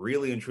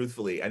 really and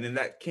truthfully. And then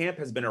that camp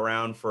has been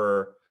around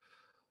for,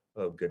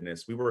 oh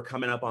goodness, we were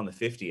coming up on the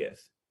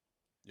 50th.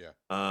 Yeah.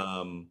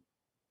 Um,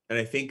 and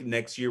I think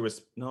next year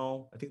was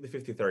no, I think the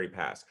 50th already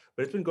passed,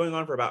 but it's been going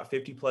on for about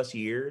 50 plus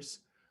years.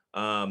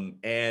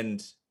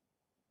 And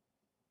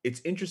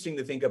it's interesting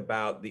to think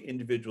about the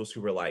individuals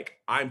who were like,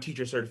 I'm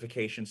teacher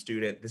certification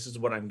student, this is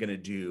what I'm going to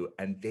do,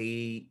 and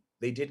they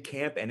did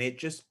camp and it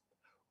just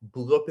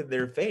blew up in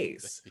their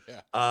face.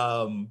 Yeah.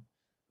 um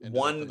Ended up in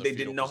One, the they fetal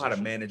didn't know how to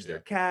position. manage their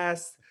Yeah.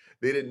 cast,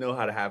 they didn't know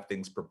how to have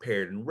things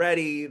prepared and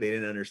ready, they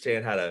didn't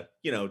understand how to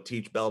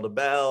teach bell to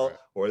bell, Right.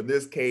 or in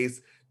this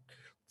case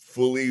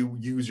fully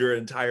use your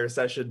entire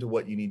session to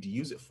what you need to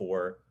use it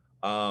for.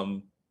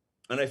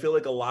 And I feel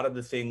like a lot of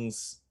the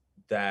things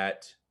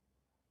that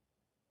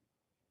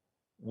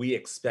we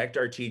expect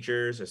our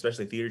teachers,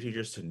 especially theater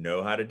teachers, to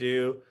know how to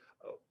do.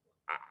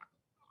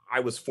 I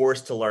was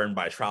forced to learn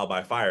by trial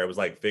by fire. It was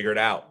like, figure it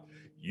out.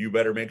 You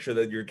better make sure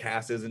that your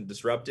cast isn't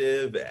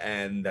disruptive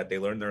and that they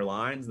learn their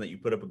lines and that you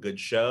put up a good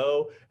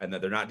show and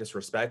that they're not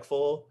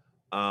disrespectful.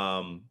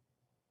 Um,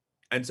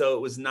 and so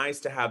it was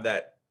nice to have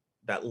that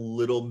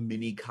little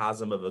mini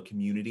cosm of a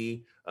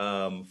community,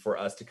 for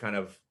us to kind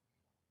of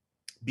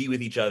be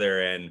with each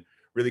other and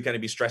really kind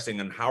of be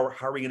stressing on how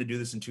are we going to do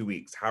this in 2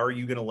 weeks? How are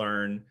you going to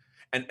learn?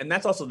 And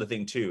that's also the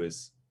thing too,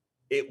 is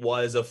it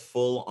was a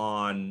full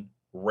on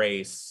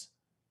race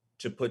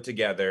to put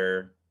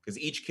together, because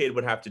each kid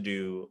would have to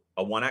do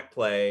a 1-act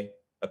play,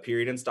 a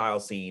period and style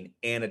scene,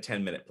 and a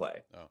 10-minute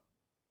play. Oh,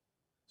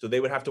 So they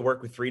would have to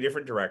work with 3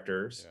 different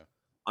directors yeah.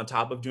 on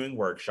top of doing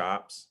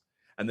workshops.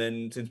 And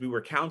then since we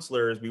were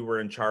counselors, we were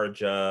in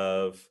charge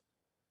of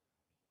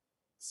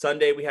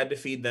Sunday, we had to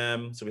feed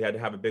them. So we had to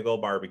have a big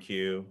old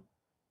barbecue.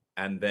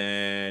 And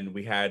then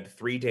we had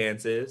 3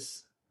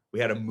 dances. We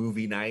had a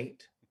movie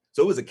night.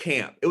 So it was a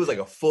camp. It was like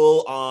a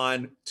full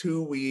on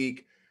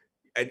 2-week.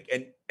 And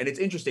it's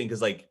interesting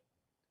because, like,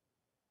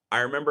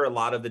 I remember a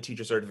lot of the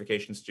teacher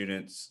certification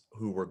students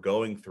who were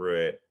going through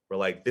it were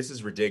like, this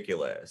is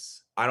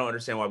ridiculous. I don't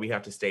understand why we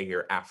have to stay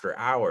here after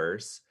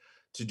hours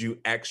to do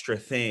extra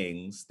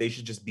things. They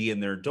should just be in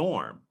their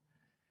dorm.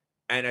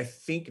 And I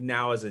think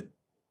now as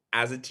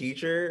a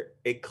teacher,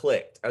 it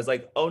clicked. I was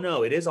like, oh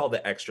no, it is all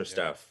the extra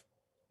stuff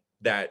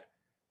that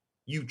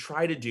you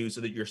try to do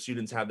so that your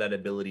students have that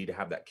ability to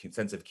have that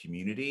sense of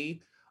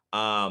community.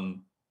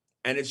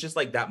 And it's just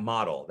like that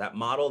model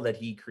that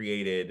he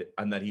created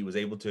and that he was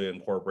able to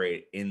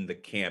incorporate in the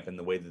camp and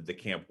the way that the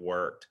camp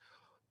worked.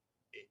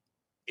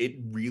 It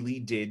really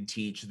did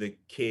teach the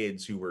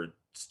kids who were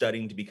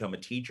studying to become a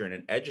teacher and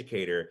an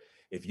educator.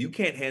 If you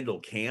can't handle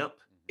camp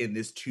in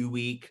this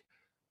 2-week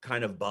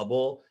kind of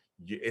bubble,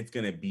 it's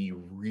going to be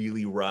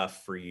really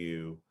rough for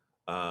you,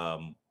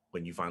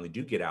 when you finally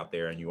do get out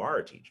there and you are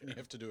a teacher. You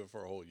have to do it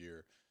for a whole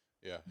year.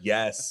 Yeah.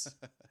 Yes.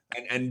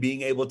 And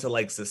being able to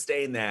like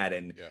sustain that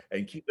and Yeah.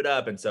 and keep it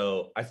up. And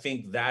so I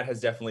think that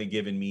has definitely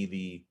given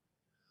me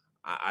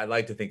I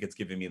like to think it's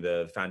given me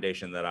the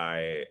foundation that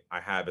I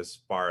have as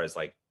far as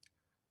like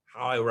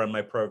how I run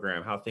my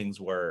program, how things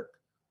work.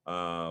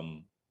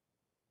 And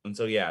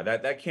so yeah,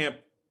 that camp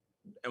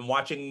and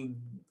watching,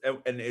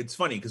 and it's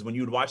funny because when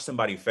you would watch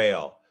somebody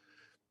fail,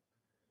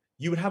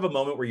 you would have a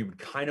moment where you would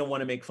kind of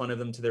want to make fun of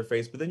them to their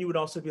face, but then you would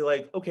also be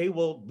like, okay,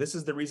 well, this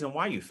is the reason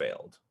why you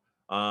failed.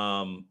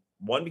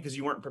 One, because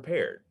you weren't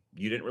prepared.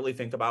 You didn't really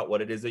think about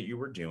what it is that you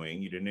were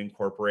doing. You didn't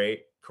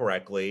incorporate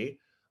correctly,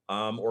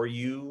 or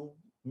you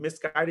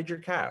misguided your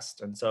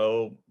cast. And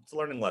so it's a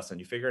learning lesson.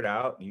 You figure it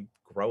out, you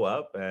grow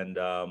up, and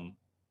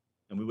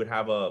we would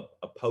have a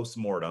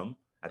post-mortem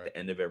at the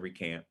end of every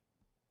camp,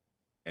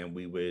 and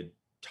we would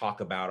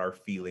talk about our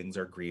feelings,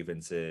 our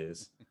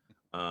grievances,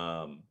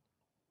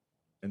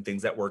 and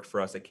things that worked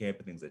for us at camp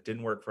and things that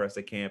didn't work for us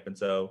at camp. And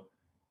so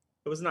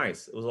it was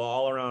nice. It was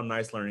all around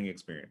nice learning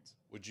experience.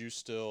 Would you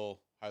still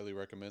highly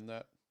recommend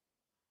that?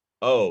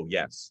 Oh,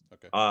 yes.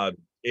 Okay.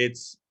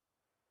 It's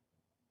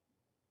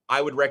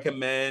I would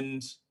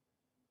recommend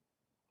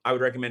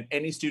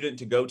any student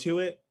to go to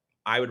it.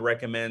 I would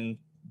recommend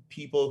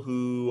people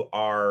who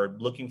are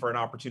looking for an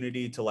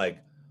opportunity to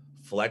like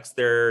flex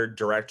their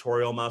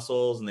directorial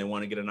muscles and they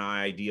want to get an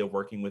idea of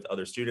working with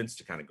other students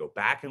to kind of go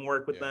back and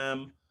work with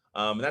them.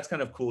 And that's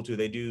kind of cool too.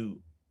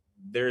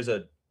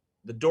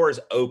 The door is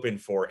open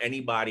for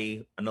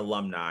anybody, an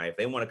alumni. If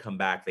they want to come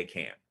back, they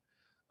can.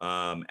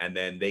 And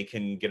then they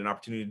can get an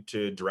opportunity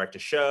to direct a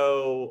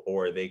show,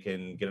 or they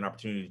can get an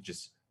opportunity to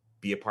just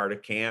be a part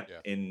of camp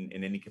in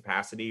any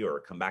capacity, or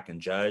come back and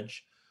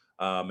judge.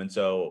 And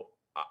so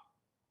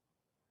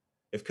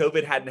if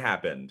COVID hadn't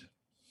happened,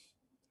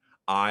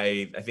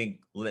 I think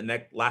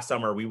last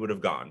summer we would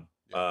have gone,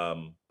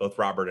 both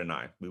Robert and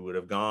I, we would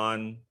have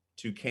gone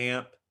to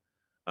camp,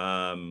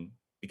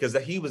 because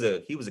he was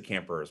a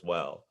camper as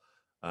well.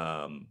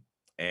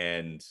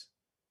 And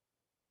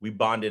we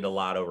bonded a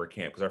lot over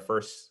camp,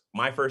 because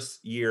my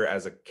first year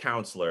as a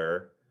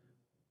counselor,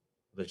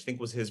 which I think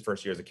was his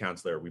first year as a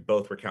counselor, we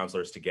both were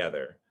counselors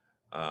together.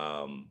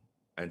 And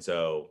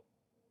so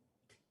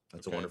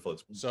that's a wonderful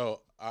experience.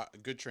 So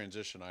good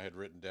transition. I had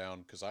written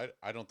down, because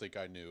I don't think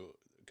I knew,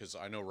 because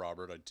I know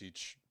Robert. We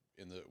teach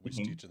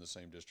in the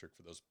same district,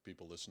 for those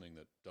people listening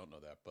that don't know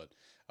that. But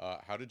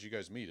how did you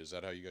guys meet? Is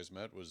that how you guys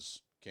met?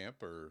 Was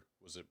camp, or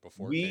was it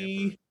before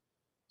camp?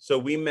 So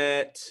we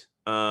met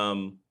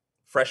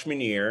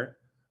freshman year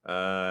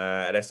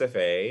at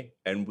SFA,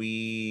 and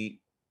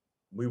we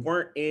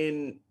weren't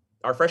in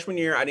our freshman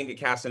year. I didn't get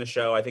cast in a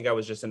show. I think I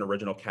was just an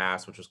original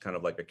cast, which was kind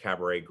of like a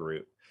cabaret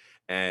group.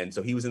 And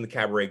so he was in the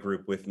cabaret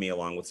group with me,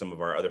 along with some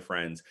of our other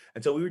friends.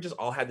 And so we were just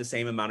all had the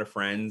same amount of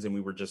friends, and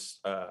we were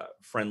just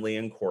friendly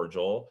and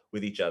cordial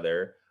with each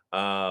other.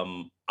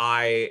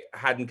 I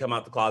hadn't come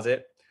out the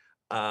closet.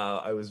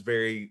 I was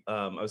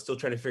still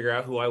trying to figure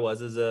out who I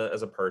was as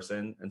a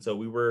person. And so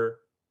we were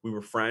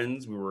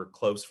friends. We were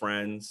close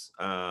friends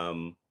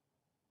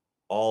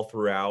all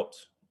throughout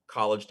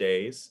college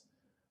days.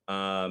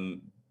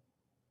 Um,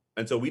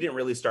 and so we didn't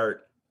really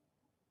start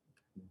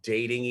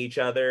dating each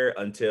other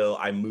until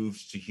I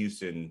moved to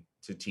Houston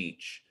to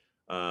teach.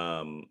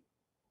 Um,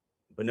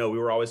 but no, we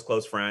were always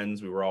close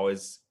friends. We were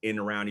always in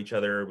around each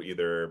other,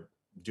 either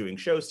doing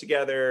shows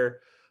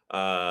together.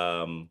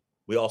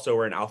 We also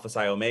were in Alpha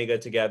Psi Omega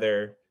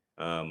together.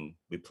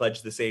 We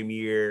pledged the same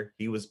year.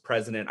 He was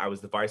president, I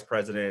was the vice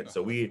president.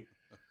 So we,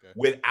 Okay.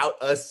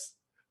 without us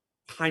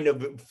kind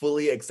of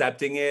fully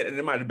accepting it, and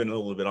it might have been a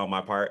little bit on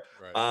my part,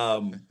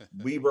 Right.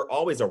 we were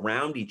always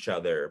around each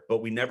other,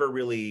 but it never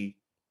really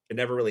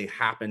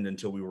happened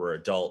until we were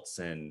adults.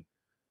 And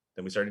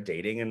then we started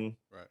dating, and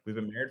Right. we've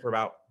been married for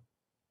got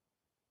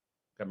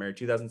married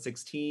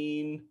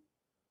 2016,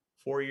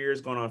 4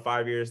 years, going on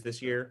 5 years this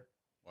year.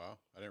 Wow,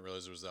 I didn't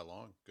realize it was that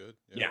long. Good.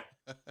 Yeah.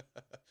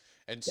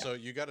 And Yeah. so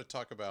you got to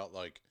talk about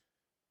like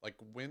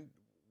when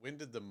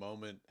did the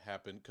moment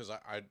happen? Because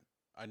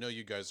I know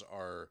you guys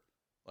are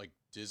like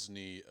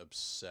Disney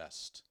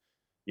obsessed.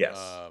 Yes.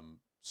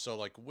 So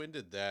like when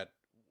did that?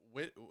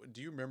 When,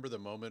 do you remember the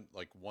moment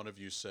like one of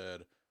you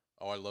said,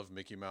 "Oh, I love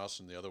Mickey Mouse,"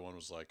 and the other one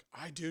was like,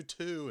 "I do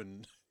too,"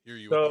 and here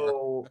you are.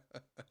 So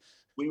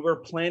we were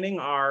planning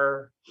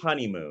our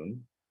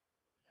honeymoon,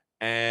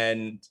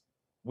 and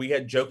we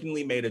had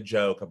jokingly made a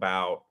joke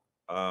about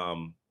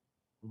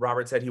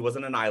Robert said he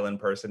wasn't an island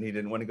person. He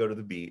didn't want to go to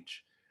the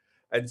beach.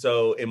 And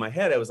so in my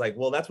head, I was like,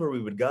 well, that's where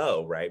we would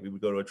go, right? We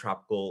would go to a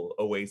tropical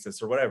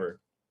oasis or whatever.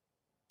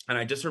 And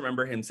I just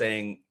remember him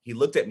saying, he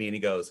looked at me and he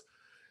goes,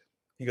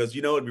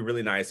 you know, it'd be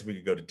really nice if we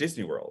could go to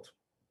Disney World.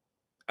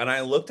 And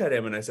I looked at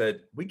him and I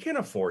said, we can't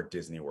afford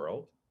Disney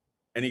World.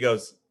 And he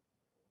goes,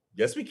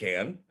 yes, we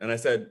can. And I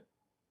said,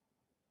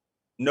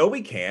 no,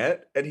 we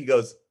can't. And he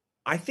goes,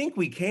 I think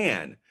we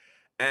can.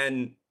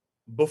 And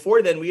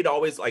before then, we'd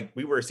always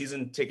we were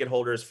season ticket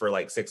holders for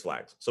like Six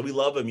Flags. So we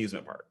love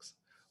amusement parks.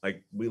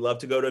 Like we love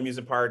to go to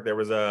amusement park. There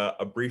was a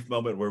brief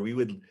moment where we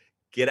would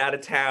get out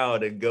of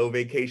town and go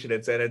vacation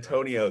at San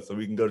Antonio so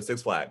we can go to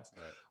Six Flags.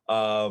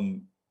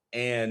 Right.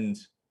 And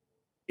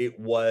it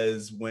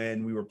was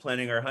when we were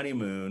planning our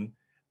honeymoon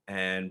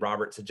and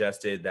Robert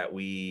suggested that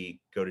we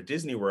go to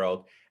Disney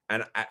World.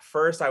 And at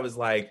first I was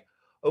like,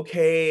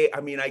 okay, I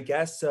mean, I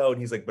guess so.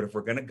 And he's like, but if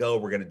we're going to go,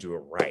 we're going to do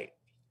it right.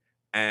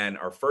 And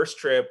our first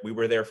trip, we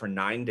were there for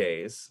 9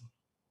 days.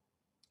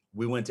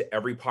 We went to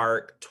every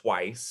park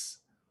twice.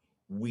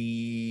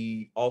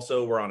 We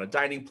also were on a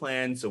dining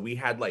plan. So we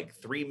had like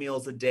 3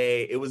 meals a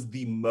day. It was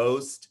the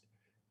most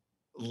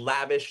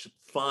lavish,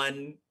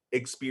 fun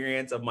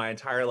experience of my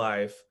entire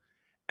life.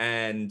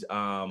 And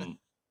now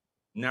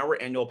we're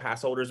annual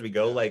pass holders. We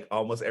go like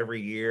almost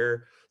every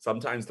year,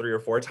 sometimes 3 or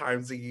 4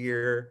 times a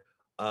year.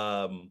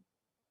 And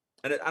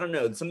I don't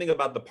know, something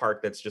about the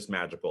park that's just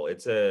magical.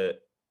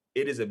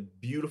 It is a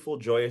beautiful,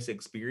 joyous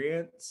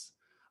experience.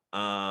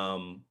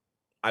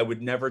 I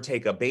would never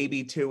take a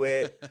baby to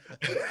it.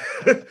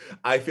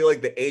 I feel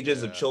like the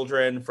ages of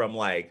children from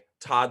like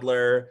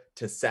toddler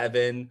to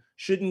 7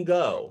 shouldn't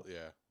go.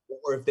 Yeah.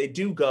 Or if they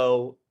do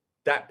go,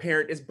 that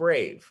parent is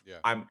brave. Yeah.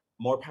 I'm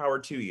more power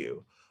to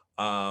you.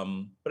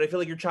 But I feel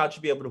like your child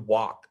should be able to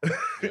walk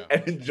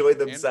and enjoy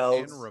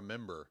themselves. And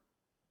remember.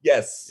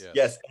 Yes,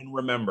 and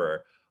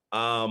remember.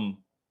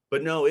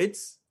 But no,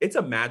 it's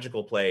a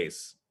magical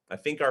place. I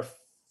think our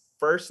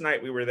first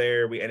night we were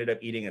there, we ended up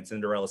eating at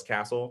Cinderella's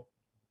Castle,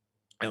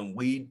 and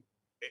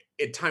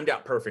it timed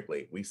out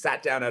perfectly. We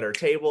sat down at our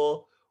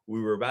table,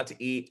 we were about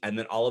to eat, and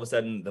then all of a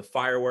sudden the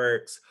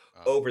fireworks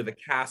over the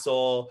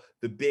castle,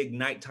 the big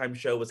nighttime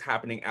show was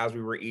happening as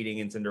we were eating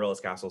in Cinderella's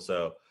Castle.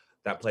 So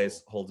that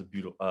place holds a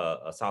beautiful,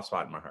 a soft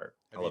spot in my heart.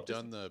 Have you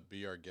done the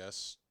Be Our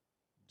Guest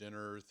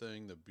dinner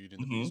thing, the Beauty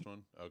and the Beast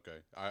one? Okay,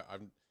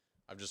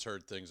 I've just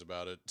heard things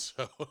about it.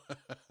 So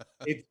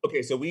it's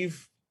okay. So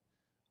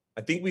I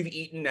think we've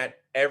eaten at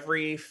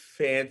every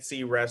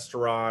fancy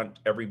restaurant,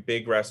 every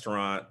big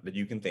restaurant that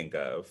you can think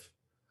of.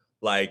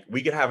 Like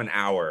we could have an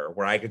hour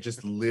where I could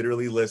just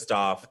literally list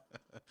off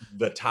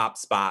the top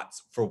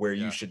spots for where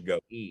you should go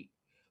eat.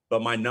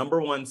 But my number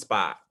one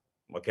spot,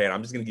 okay, and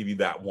I'm just gonna give you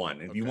that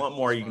one. If you want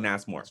more, you can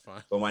ask more.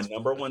 But my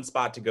number one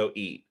spot to go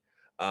eat.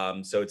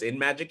 So it's in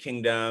Magic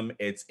Kingdom.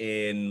 It's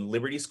in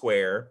Liberty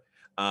Square,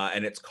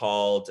 and it's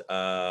called.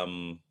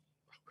 Oh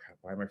crap!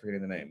 Why am I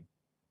forgetting the name?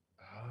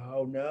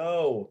 Oh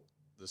no!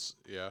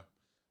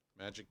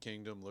 Magic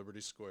Kingdom,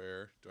 Liberty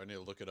Square. Do I need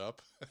to look it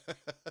up?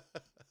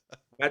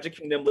 Magic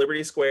Kingdom,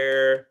 Liberty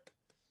Square.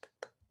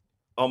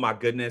 Oh my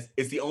goodness.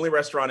 It's the only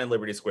restaurant in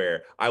Liberty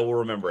Square. I will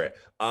remember it.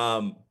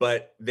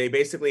 But they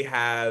basically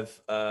have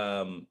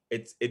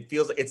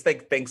it's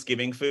like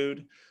Thanksgiving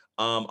food,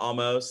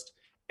 almost.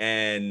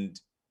 And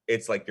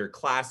it's like your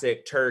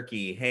classic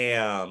turkey,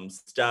 ham,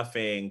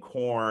 stuffing,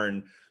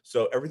 corn.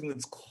 So everything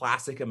that's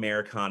classic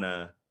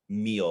Americana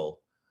meal.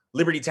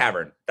 Liberty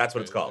Tavern. That's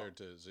what it's called. There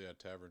it is. Yeah,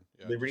 Tavern.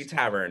 Yeah, Liberty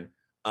Tavern.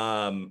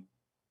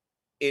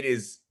 It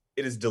is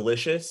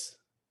delicious.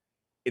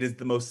 It is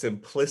the most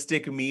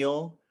simplistic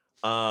meal.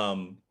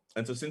 And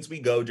so since we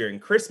go during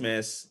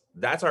Christmas,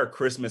 that's our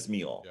Christmas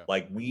meal. Yeah.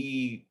 Like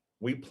we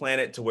plan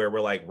it to where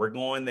we're like, we're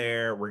going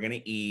there, we're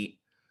gonna eat.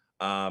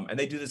 And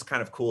they do this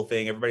kind of cool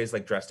thing. Everybody's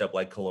like dressed up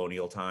like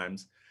colonial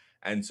times.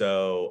 And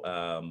so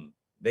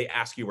they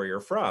ask you where you're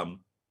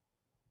from.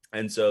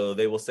 And so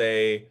they will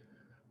say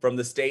from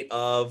the state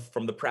of,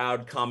 from the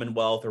proud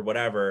Commonwealth or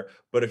whatever.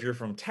 But if you're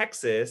from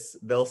Texas,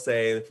 they'll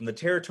say from the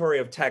territory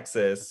of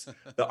Texas,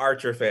 the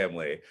Archer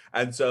family.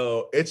 And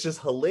so it's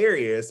just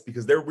hilarious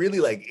because they're really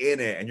like in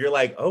it. And you're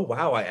like, oh,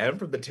 wow, I am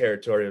from the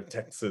territory of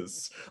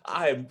Texas.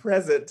 I'm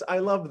present. I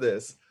love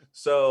this.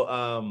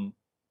 So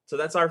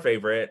that's our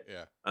favorite.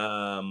 Yeah.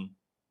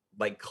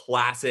 Like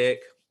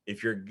classic.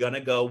 If you're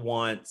gonna go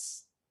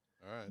once,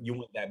 All right. you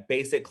want that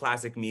basic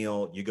classic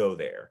meal, you go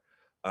there.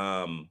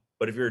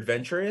 But if you're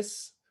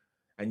adventurous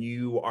and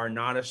you are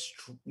not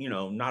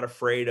not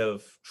afraid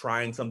of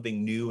trying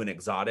something new and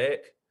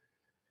exotic,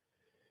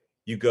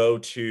 you go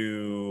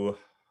to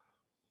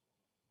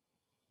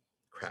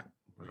crap.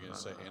 Were you gonna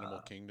say Animal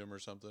Kingdom or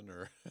something,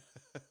 or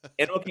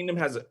Animal Kingdom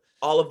has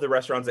all of the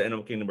restaurants at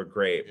Animal Kingdom are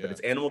great, but Yeah.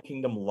 it's Animal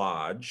Kingdom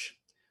Lodge.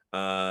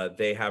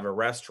 They have a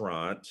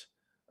restaurant.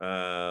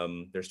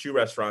 There's two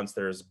restaurants.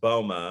 There's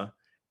Boma,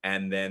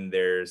 and then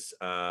there's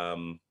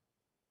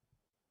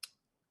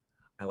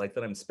I like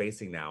that I'm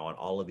spacing now on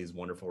all of these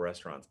wonderful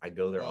restaurants. I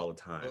go there all the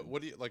time. But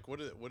what do you like? What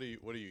do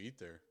you eat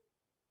there?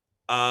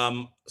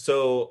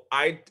 So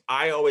I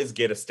always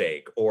get a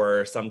steak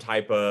or some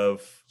type of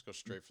Let's go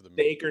straight for the meat.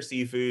 steak or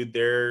seafood.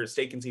 Their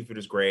steak and seafood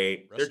is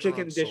great. Their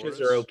chicken dishes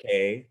are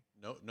okay.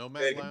 No,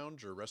 Nomad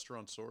Lounge or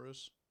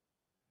Restaurantsaurus?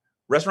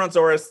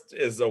 Restaurantsaurus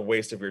is a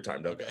waste of your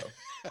time. Don't Okay.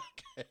 go.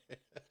 Okay.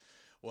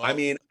 Well, I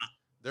mean,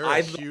 they're I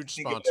a huge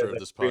think it sponsor is of a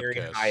this very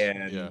podcast.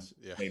 high-end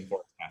Yeah.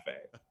 Rainforest Cafe.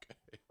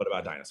 Okay. What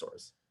about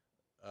dinosaurs?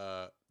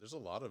 There's a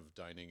lot of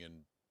dining in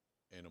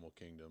Animal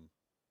Kingdom.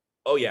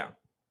 Oh yeah.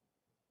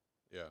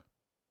 Yeah.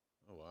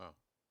 Oh wow.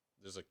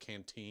 There's a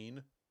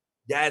canteen.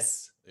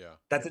 Yes. Yeah.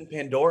 That's in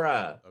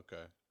Pandora.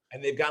 Okay.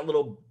 And they've got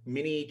little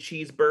mini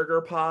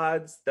cheeseburger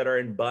pods that are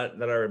in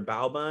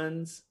bao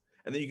buns.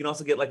 And then you can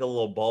also get like a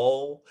little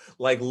bowl.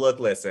 Like, look,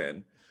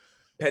 listen.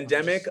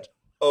 Pandemic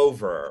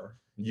over.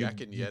 You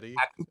Yak and Yeti.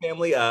 pack the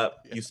family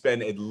up. Yeah. You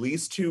spend at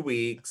least 2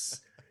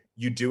 weeks.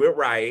 You do it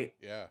right.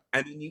 Yeah.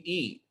 And then you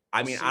eat.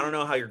 I mean, See- I don't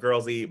know how your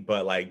girls eat,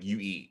 but like you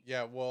eat.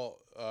 Yeah, well,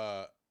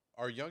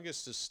 our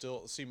youngest is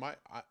still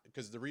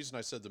because the reason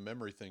I said the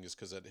memory thing is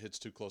because it hits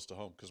too close to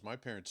home. Because my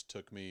parents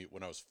took me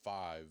when I was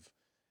 5.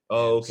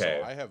 Oh, and okay.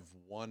 So I have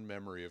one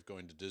memory of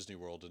going to Disney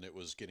World, and it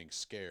was getting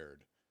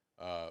scared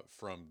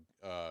from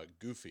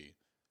Goofy.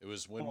 It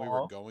was when we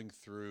were Aw. going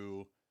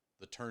through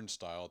the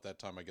turnstile. At that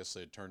time, I guess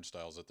they had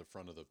turnstiles at the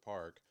front of the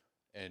park,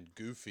 and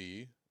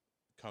Goofy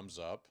comes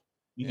up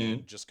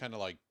and just kind of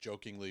like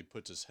jokingly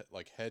puts his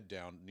head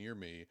down near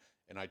me,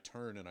 and I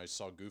turn and I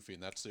saw Goofy,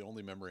 and that's the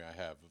only memory I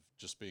have of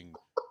just being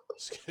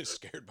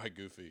scared by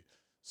Goofy.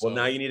 So, Well,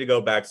 now you need to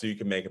go back so you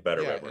can make a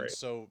better yeah, memory. and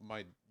so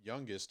my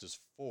youngest is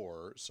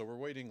 4, so we're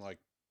waiting like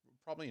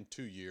probably in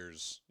 2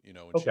 years, when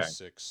Okay. she's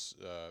 6,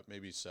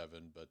 maybe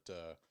 7, but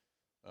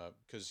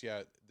because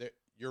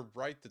you're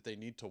right that they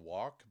need to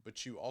walk,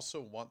 but you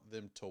also want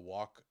them to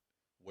walk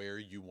where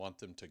you want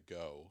them to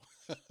go.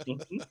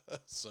 Mhm.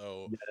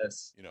 So,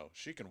 Yes.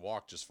 she can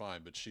walk just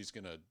fine, but she's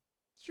gonna,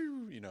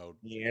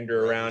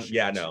 Meander wherever around. she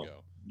Yeah, wants to no.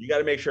 go. You got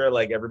to make sure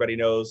like everybody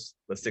knows.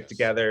 Let's stick Yes.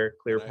 together.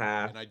 Clear And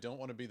path. and I don't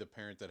want to be the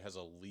parent that has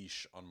a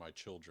leash on my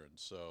children,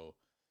 so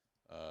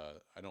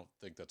I don't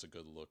think that's a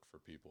good look for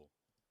people.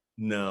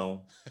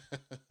 No.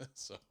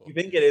 So You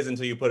think it is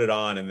until you put it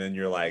on, and then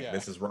you're like, Yeah.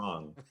 this is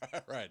wrong.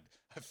 right,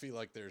 I feel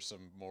like there's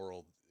some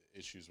moral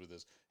issues with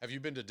this. Have you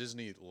been to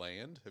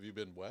Disneyland? Have you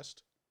been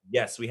west?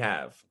 Yes, we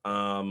have.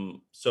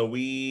 So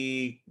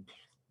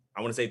I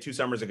want to say 2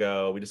 summers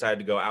ago, we decided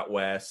to go out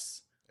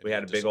west. And We you're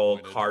had a big old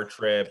disappointed? car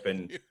trip,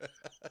 and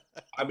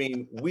I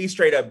mean, we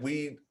straight up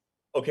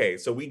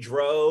so we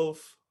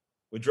drove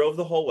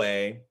the whole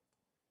way.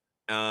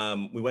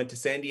 We went to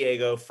San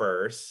Diego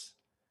first,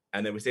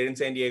 and then we stayed in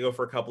San Diego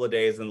for a couple of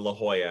days in La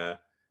Jolla,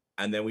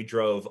 and then we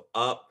drove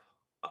up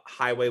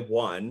Highway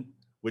 1,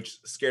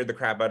 which scared the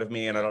crap out of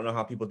me, and I don't know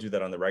how people do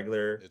that on the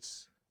regular,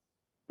 It's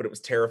but it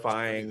was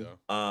terrifying.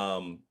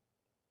 though.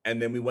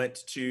 And then we went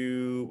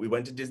to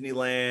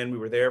Disneyland. We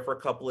were there for a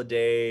couple of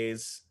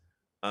days.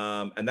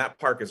 And that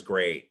park is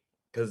great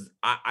because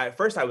I at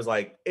first I was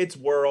like, it's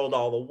world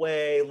all the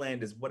way,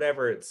 land is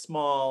whatever, it's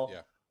small.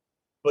 Yeah.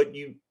 But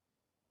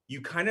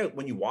you kind of,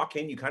 when you walk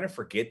in, you kind of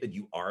forget that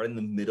you are in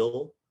the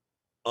middle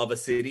of a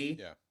city.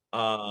 Yeah.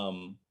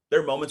 There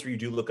are moments where you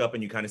do look up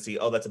and you kind of see,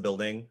 oh, that's a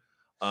building.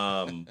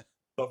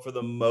 But for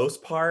the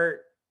most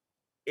part,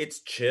 it's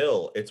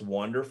chill. It's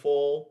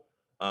wonderful.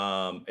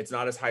 It's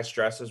not as high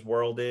stress as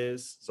world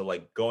is. So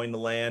like going to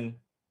land,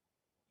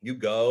 you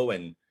go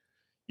and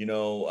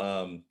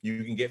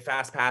you can get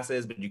fast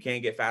passes, but you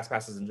can't get fast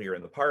passes until you're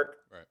in the park.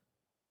 Right.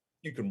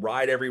 You can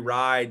ride every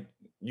ride.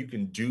 You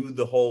can do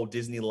the whole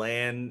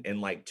Disneyland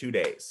in like 2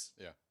 days.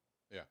 Yeah.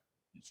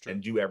 It's true.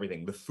 And do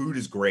everything. The food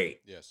is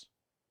great. Yes.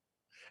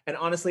 And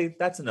honestly,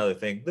 that's another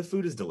thing. The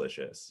food is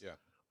delicious. Yeah.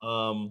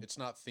 It's It's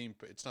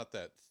not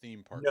that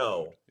theme park.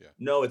 no, Food. Yeah.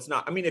 no, it's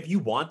not. I mean, if you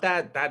want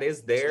that, that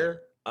is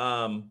there.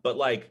 But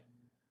like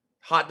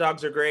Hot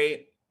dogs are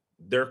great.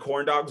 Their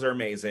corn dogs are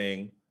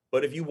amazing.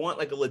 But if you want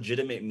like a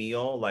legitimate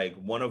meal, like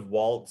one of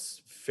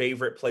Walt's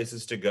favorite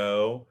places to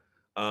go,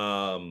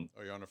 Oh,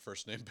 you're on a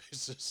first name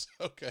basis.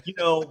 Okay.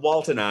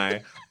 Walt and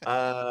I,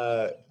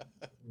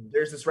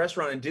 there's this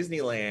restaurant in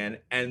Disneyland,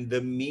 and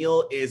the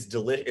meal is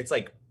delicious.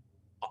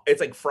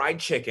 It's like fried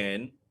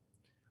chicken,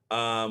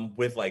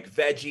 with like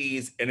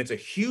veggies, and it's a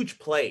huge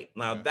plate.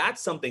 Now Okay.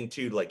 that's something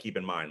too to like keep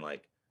in mind.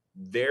 Like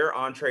their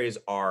entrees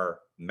are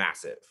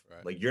massive.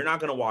 Right. Like you're not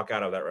gonna walk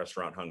out of that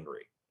restaurant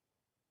hungry.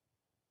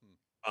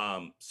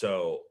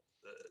 So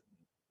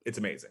it's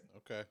amazing.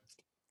 Okay.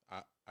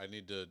 I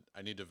need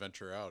to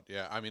venture out.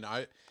 Yeah. I mean,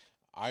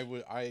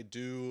 I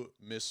do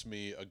miss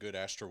me a good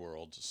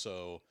Astroworld.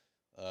 So,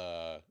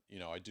 I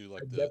do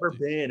like I've the never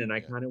been, and I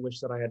yeah. kind of wish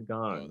that I had Oh,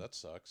 gone. that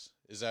sucks.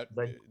 Is that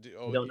Like I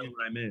oh, don't know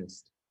what I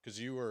missed. because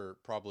you were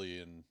probably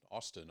in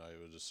Austin, I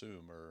would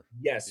assume, or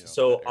Yes. that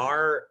So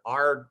area.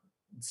 our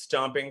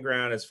stomping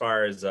ground as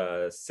far as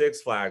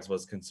Six Flags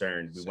was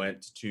concerned, we Same.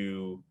 went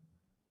to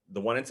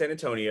the one in San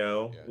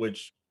Antonio, Yeah.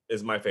 which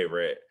is my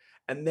favorite.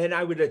 And then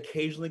I would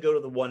occasionally go to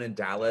the one in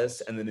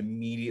Dallas and then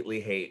immediately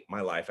hate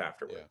my life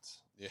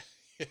afterwards. Yeah.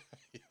 Yeah.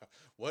 Yeah.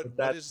 What But what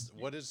that is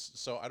what is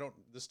so I don't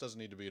this doesn't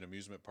need to be an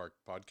amusement park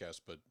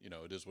podcast, but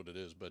it is what it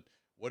is. But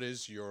what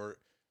is your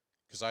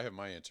because I have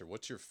my answer.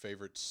 What's your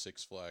favorite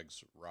Six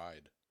Flags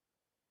ride?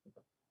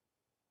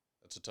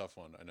 That's a tough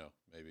one. I know,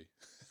 maybe.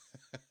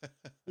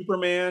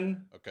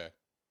 Superman Okay.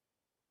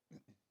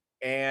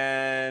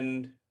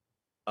 and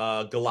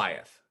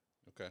Goliath.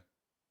 Okay.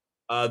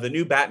 The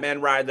new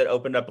Batman ride that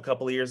opened up a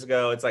couple of years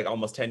ago, it's like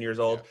almost 10 years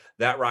Yeah. old.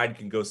 That ride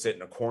can go sit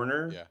in a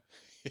corner. Yeah.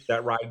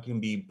 That ride can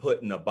be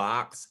put in a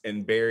box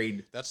and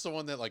buried. That's the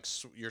one that like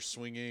you're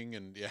swinging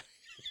and yeah.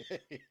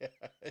 Yeah.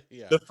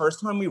 Yeah. The first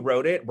time we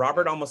rode it,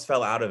 Robert almost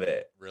fell out of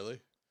it. Really?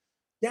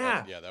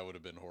 Yeah, Yeah, that would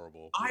have been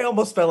horrible. I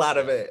almost fell out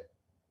of Yeah. it.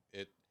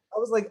 It I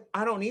was like,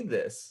 I don't need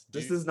this. Do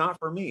This you, is not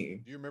for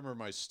me. do you remember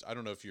I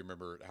don't know if you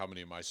remember how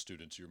many of my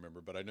students you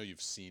remember, but I know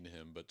you've seen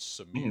him, but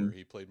Mhm, Samir,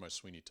 he played my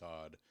Sweeney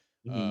Todd.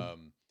 mhm.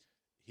 Um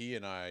he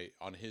and I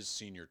on his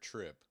senior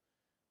trip,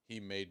 he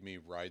made me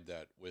ride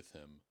that with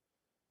him.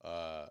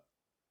 Uh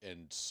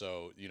and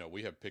so,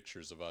 we have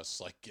pictures of us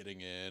like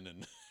getting in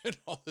and, and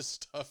all this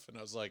stuff. And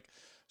I was like,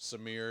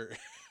 Samir,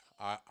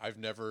 I've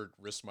never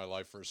risked my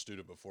life for a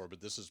student before,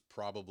 but this is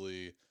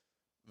probably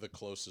the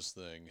closest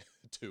thing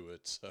to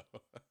it. So,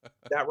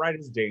 That ride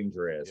is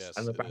dangerous, and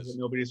yes, the it fact that is.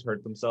 nobody's hurt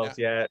Now, themselves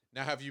yet,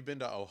 now, have you been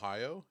to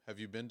Ohio? Have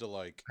you been to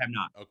like, I have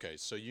not. okay,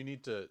 so you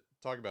need to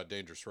talk about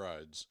dangerous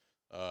rides.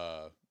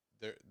 Uh,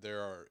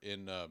 there are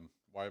in,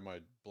 why am I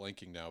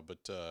blanking now?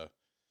 But,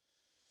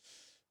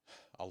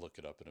 I'll look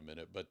it up in a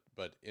minute.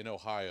 But in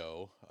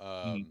Ohio,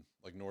 Mhm.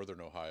 like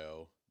northern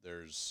Ohio,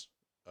 there's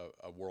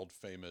a world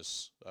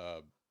famous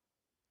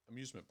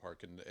amusement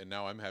park, and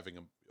now I'm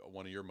having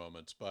one of your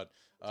moments. But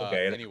It's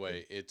okay.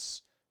 anyway,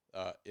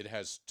 it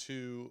has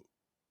two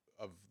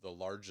of the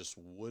largest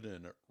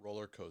wooden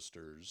roller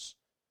coasters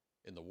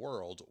in the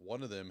world.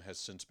 One of them has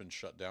since been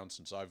shut down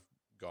since I've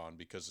gone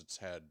because it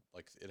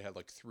had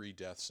like 3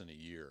 deaths in a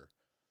year.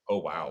 Oh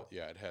wow.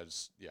 Yeah, it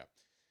has. Yeah.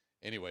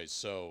 Anyway,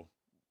 so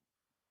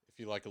if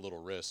you like a little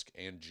risk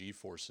and G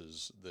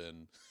forces,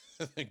 then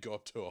then go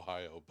up to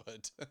Ohio.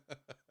 But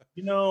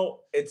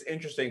It's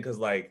interesting because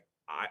like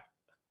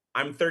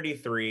I'm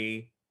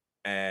 33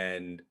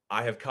 and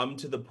I have come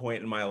to the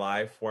point in my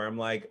life where I'm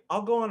like,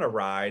 I'll go on a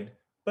ride,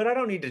 but I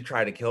don't need to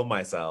try to kill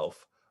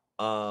myself.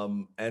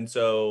 And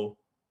so,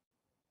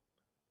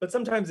 but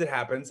sometimes it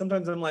happens.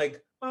 Sometimes I'm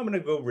like, I'm gonna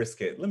go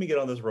risk it. Let me get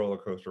on this roller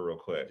coaster real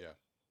quick. yeah,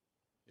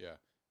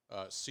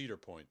 yeah. Cedar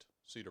Point,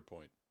 Cedar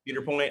Point.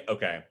 Cedar Point,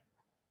 okay.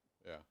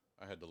 Yeah,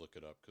 I had to look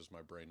it up because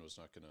my brain was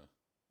not gonna.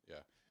 Yeah,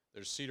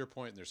 there's Cedar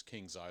Point and there's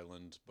Kings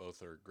Island.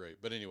 Both are great.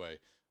 But anyway,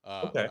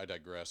 Okay. I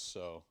digress.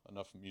 So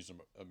enough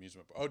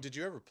amusement. Oh, did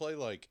you ever play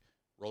like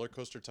Roller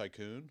Coaster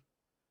Tycoon?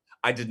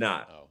 I did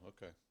not. Oh,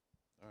 okay.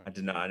 All I right.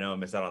 did not. I know I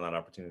missed out on that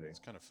opportunity. It's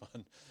kind of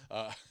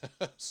fun.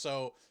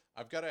 So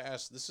I've got to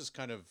ask. This is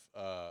kind of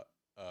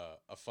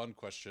a fun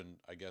question,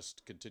 I guess,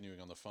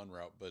 continuing on the fun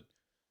route. But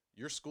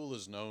your school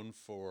is known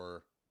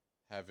for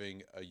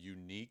having a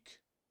unique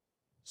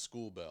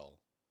school bell.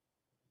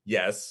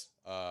 Yes.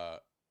 Uh,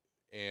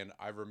 and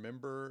I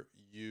remember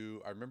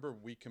you. I remember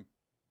we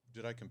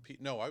Did I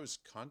compete? No,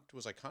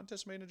 Was I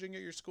contest managing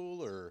at your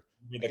school or?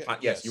 Yes, you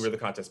Yes, were the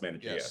contest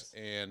manager. yes.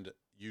 Yes. And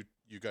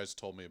you guys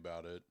told me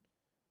about it,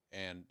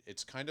 and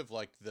it's kind of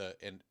like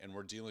and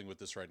we're dealing with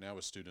this right now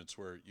with students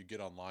where you get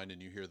online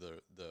and you hear the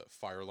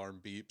fire alarm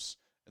beeps,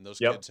 and those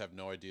Yep. kids have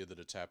no idea that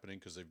it's happening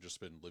because they've just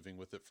been living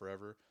with it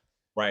forever.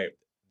 Right.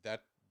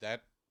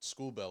 That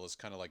school bell is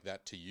kind of like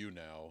that to you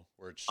now,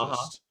 where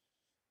Uh-huh.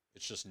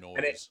 it's just And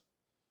it noise.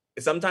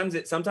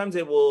 sometimes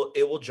it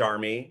will jar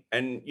me.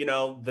 And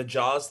the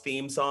Jaws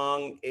theme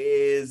song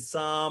is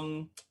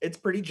it's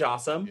pretty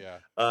jawsome. Yeah,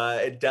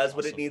 It does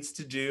what it awesome. needs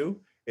to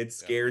do. It Yeah,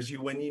 scares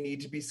you when you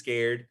need to be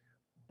scared.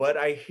 But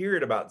I hear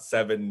it about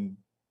 7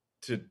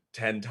 to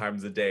 10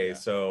 times a day. yeah.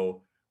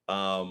 So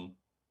um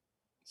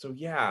So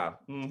yeah.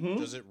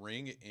 Does it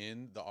ring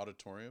in the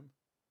auditorium?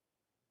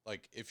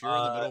 Like if you're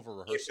in the middle of a If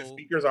the rehearsal?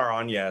 speakers are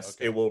on, yes,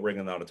 it Okay. will ring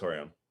in the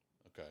auditorium.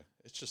 Okay.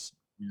 It's just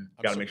Yeah.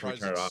 Got to make sure we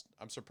turn it off.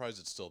 I'm surprised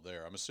it's still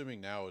there. I'm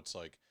assuming now it's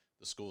like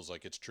the school's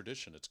like it's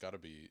tradition. It's got to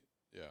be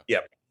yeah.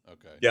 Yep.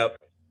 Okay. Yep.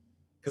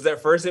 Because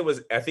at first it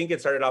was, I think it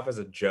started off as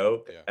a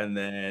joke, Yeah. and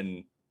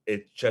then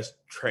it just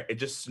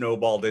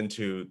snowballed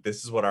into,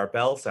 this is what our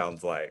bell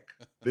sounds like.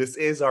 This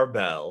is our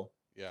bell.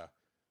 Yeah.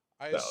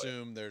 I So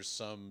assume there's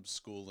some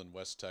school in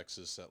West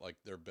Texas that like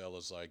their bell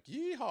is like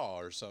yeehaw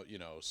or so,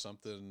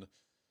 something.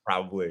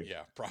 probably.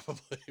 Yeah,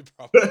 probably,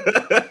 probably.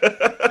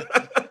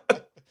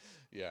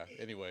 Yeah.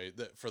 Anyway,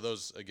 for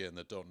those again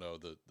that don't know,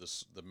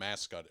 the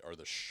mascot are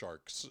the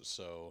Sharks.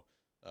 So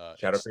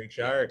Shadow Creek it's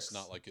Sharks.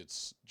 not like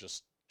it's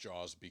just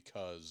Jaws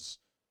because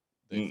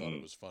they thought it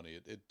Mm-mm. was funny.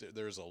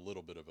 There's a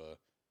little bit of a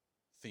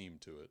theme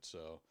to it.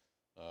 So,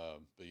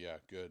 but yeah,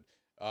 good.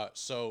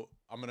 So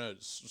I'm gonna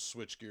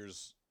switch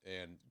gears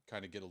and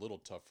kind of get a little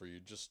tough for you,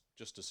 just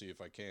to see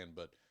if I can.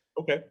 But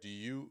Okay. do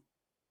you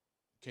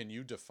can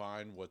you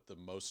define what the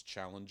most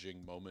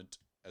challenging moment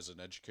as an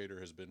educator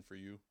has been for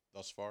you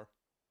thus far?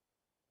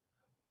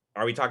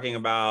 Are we talking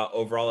about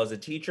overall as a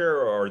teacher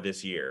or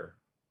this year?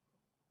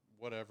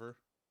 Whatever.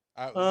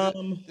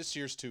 Um, This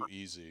year's too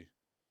easy.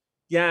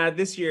 yeah,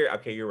 this year.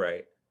 Okay, you're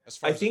right. As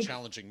far I as a think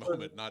challenging for,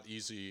 moment, not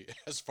easy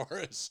as far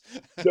as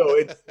no,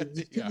 it's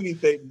just too yeah, many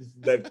things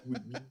that we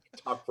could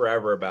talk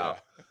forever yeah, about.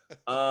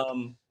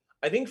 Um,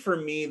 I think for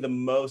me, the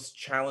most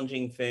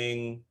challenging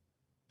thing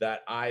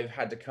that I've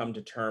had to come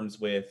to terms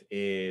with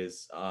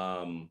is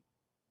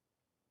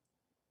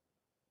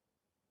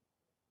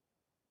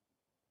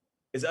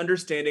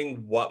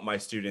understanding what my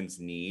students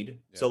need.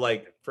 yeah, So,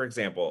 like for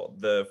example,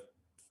 the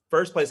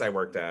first place I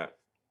worked at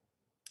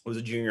was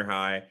a junior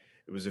high.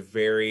 It was a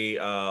very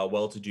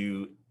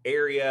well-to-do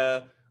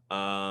area,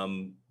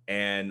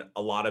 and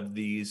a lot of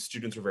these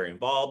students were very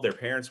involved. Their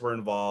parents were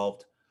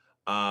involved,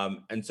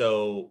 and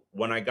so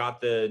when I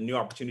got the new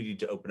opportunity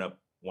to open up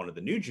one of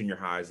the new junior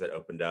highs that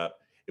opened up,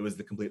 it was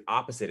the complete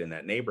opposite in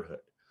that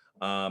neighborhood.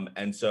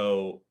 And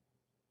so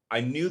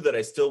I knew that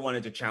I still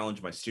wanted to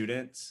challenge my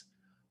students,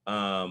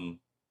 um,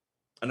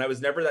 and I was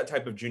never that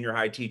type of junior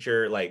high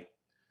teacher. Like,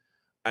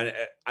 and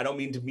I don't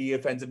mean to be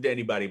offensive to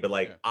anybody, but yeah,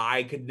 like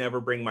I could never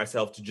bring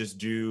myself to just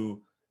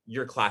do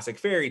your classic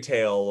fairy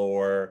tale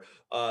or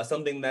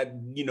something that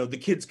the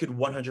kids could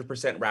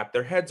 100% wrap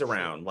their heads sure,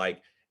 around.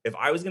 Like if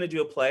I was going to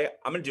do a play,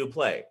 I'm going to do a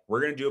play.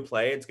 We're going to do a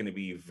play. It's going to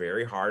be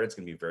very hard. It's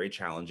going to be very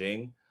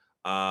challenging.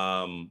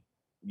 Um,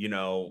 you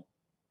know,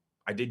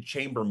 I did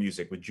chamber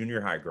music with junior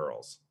high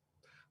girls.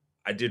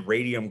 I did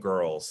radium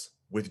girls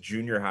with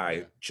junior high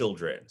yeah.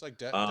 children. It's like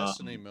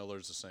Destiny Um,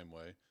 Miller's the same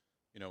way.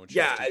 When she was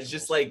yeah, it's teaching middle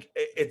just school. like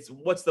it's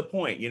what's the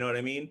point? You know what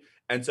I mean?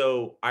 And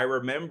so I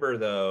remember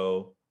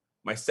though,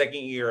 my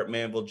second year at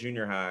Manville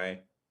Junior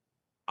High,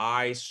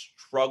 I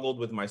struggled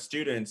with my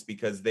students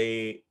because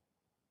they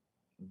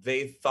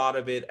thought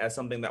of it as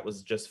something that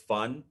was just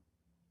fun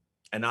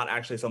and not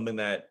actually something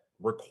that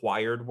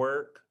required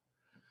work.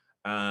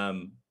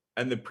 Um,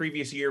 and the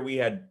previous year we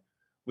had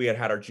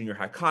our junior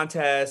high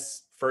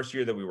contests. First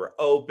year that we were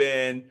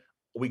open,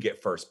 we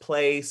get first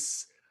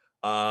place.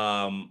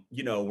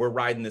 We're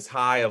riding this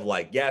high of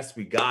like, yes,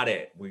 we got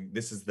it.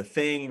 This is the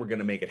thing. We're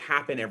gonna make it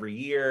happen every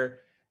year.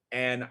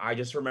 And I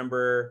just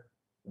remember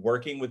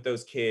working with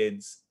those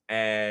kids,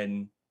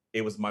 and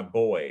it was my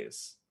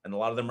boys, and a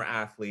lot of them were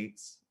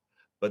athletes,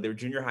 but they were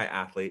junior high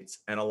athletes,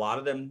 and a lot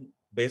of them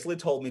basically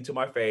told me to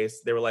my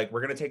face, they were like,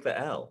 "We're gonna take the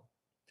L."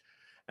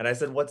 And I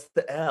said, "What's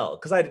the L?"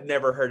 Because I'd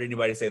never heard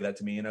anybody say that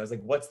to me. And I was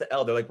like, "What's the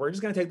L?" They're like, "We're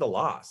just going to take the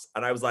loss."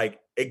 And I was like,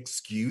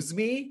 "Excuse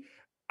me?"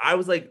 I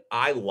was like,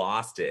 I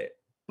lost it.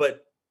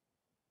 But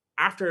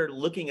after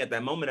looking at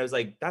that moment, I was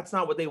like, that's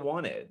not what they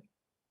wanted.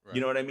 You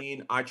Right. know what I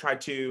mean? I tried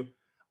to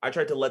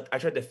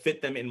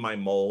fit them in my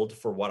mold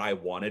for what I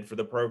wanted for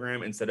the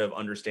program instead of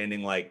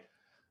understanding like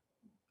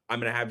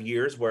I'm going to have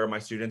years where my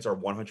students are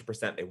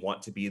 100% they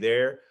want to be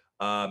there.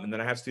 And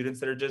then I have students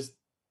that are just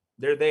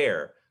they're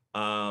there.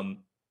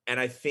 And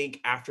I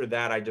think after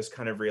that, I just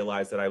kind of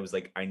realized that I was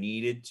like, I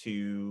needed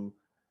to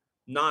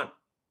not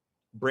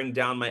bring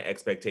down my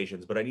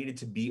expectations, but I needed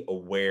to be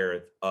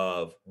aware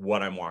of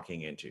what I'm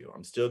walking into.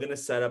 I'm still going to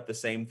set up the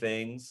same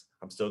things.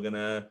 I'm still going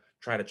to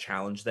try to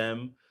challenge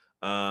them.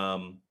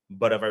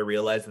 But if I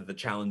realize that the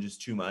challenge is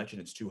too much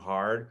and it's too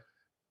hard,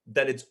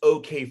 that it's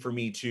okay for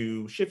me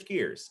to shift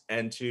gears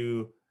and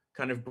to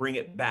kind of bring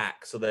it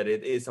back so that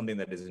it is something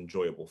that is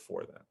enjoyable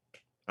for them.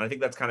 And I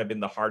think that's kind of been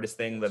the hardest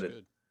Yeah, thing that it's it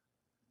good.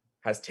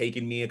 has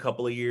taken me a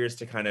couple of years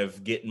to kind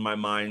of get in my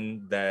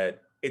mind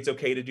that it's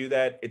okay to do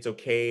that. It's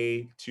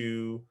okay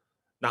to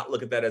not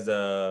look at that as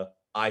a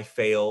I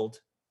failed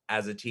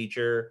as a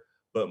teacher,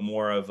 but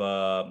more of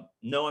a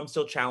no, I'm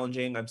still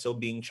challenging. I'm still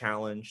being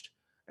challenged,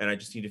 and I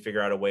just need to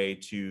figure out a way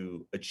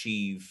to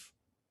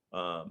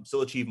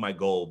still achieve my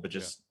goal, but Yeah.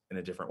 just in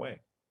a different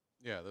way.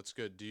 Yeah, that's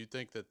good. Do you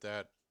think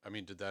I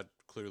mean, did that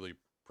clearly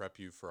prep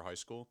you for high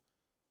school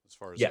as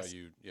far as Yes,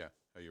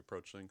 how you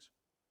approach things?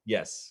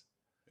 yes.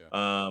 Yeah.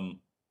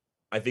 Um,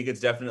 I think it's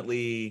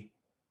definitely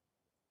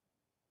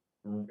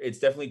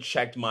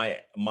checked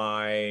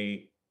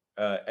my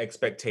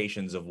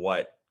expectations of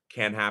what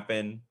can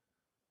happen.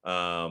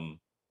 Um,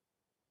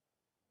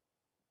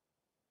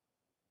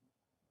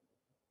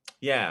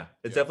 yeah,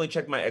 it's Yeah. definitely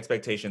checked my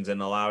expectations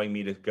and allowing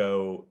me to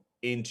go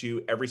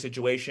into every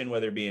situation,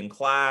 whether it be in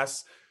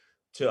class,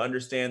 to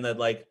understand that,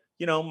 like,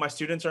 my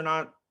students are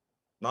not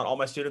all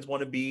my students want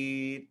to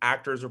be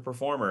actors or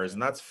performers, Yeah.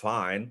 and that's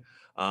fine.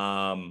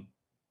 Um,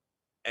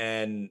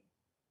 and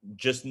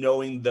just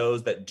knowing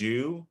those that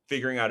do,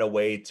 figuring out a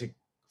way to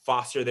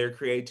foster their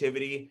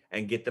creativity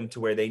and get them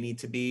to where they need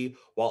to be,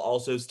 while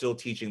also still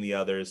teaching the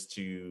others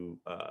to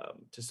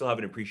still have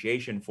an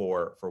appreciation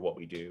for what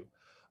we do,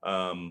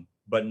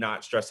 but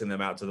not stressing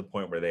them out to the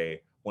point where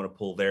they want to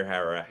pull their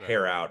Right.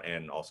 hair out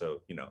and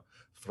also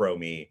throw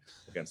me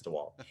against a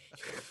wall.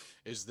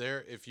 Is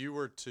there, if you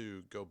were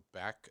to go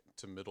back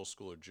to middle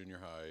school or junior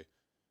high,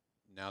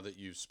 now that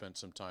you've spent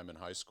some time in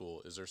high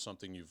school, is there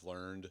something you've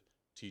learned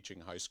teaching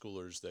high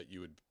schoolers that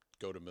you would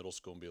go to middle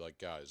school and be like,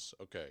 guys,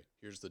 okay,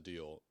 here's the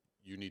deal.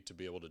 You need to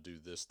be able to do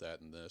this, that,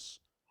 and this.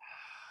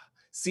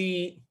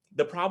 See,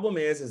 the problem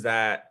is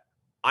that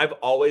I've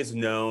always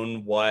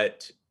known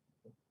what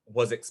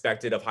was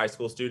expected of high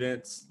school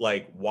students,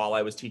 like while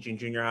I was teaching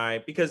junior high,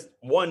 because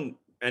one,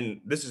 and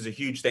this is a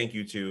huge thank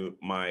you to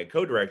my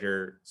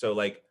co-director. So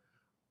like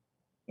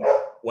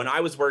when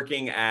I was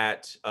working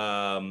at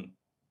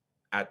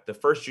the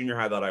first junior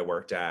high that I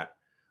worked at,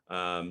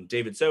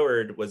 David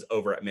Soward was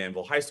over at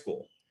Manville High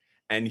School,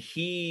 and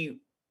he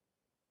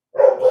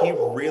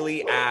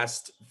really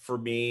asked for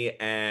me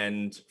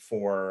and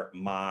for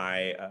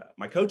my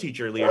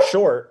co-teacher Leah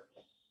Short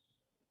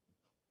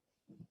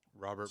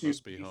Robert to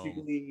must be home.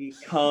 basically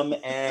come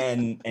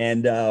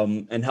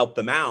and help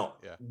them out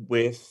Yeah.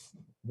 with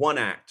one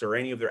act or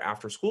any of their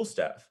after school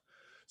stuff.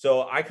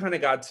 So I kind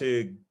of got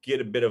to get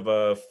a bit of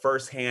a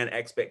firsthand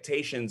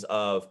expectations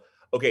of,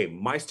 okay,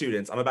 my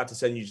students, I'm about to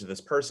send you to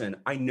this person.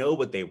 I know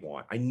what they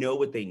want. I know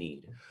what they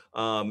need.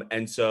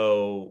 And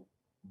so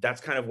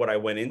that's kind of what I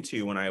went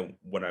into when I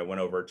went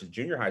over to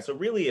junior high. So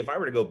really, if I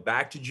were to go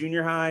back to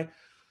junior high,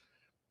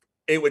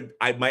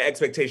 my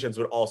expectations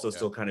would also Yeah.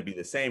 still kind of be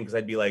the same, because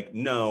I'd be like,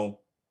 no,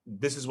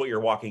 this is what you're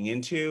walking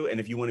into. And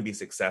if you want to be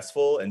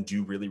successful and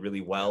do really,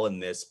 really well in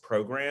this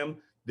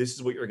program, this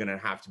is what you're going to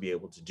have to be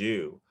able to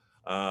do.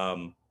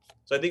 So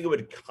I think it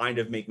would kind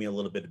of make me a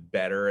little bit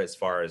better as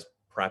far as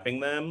prepping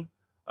them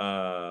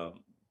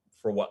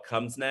for what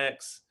comes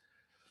next.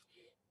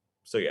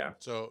 So yeah.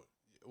 So,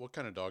 what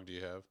kind of dog do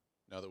you have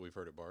now that we've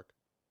heard it bark?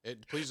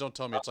 Please don't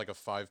tell me it's like a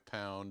 5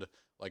 pound,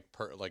 like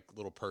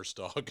little purse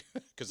dog,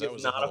 because that It's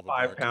was a not hell a of a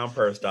bark. 5 pound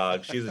purse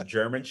dog. She's a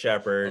German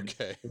Shepherd.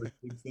 Okay. Who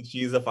thinks that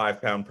she's a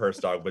 5 pound purse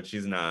dog, but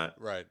she's not.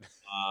 Right.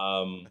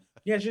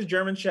 Yeah, she's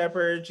German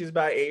Shepherd. She's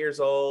about 8 years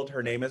old. Her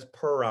Right. name is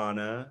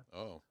Piranha.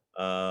 Oh.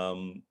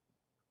 Um,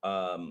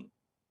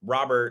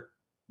 Robert,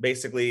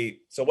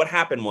 basically, so what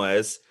happened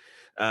was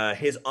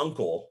his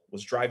uncle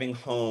was driving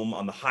home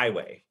on the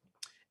highway,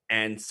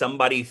 and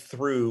somebody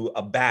threw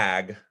a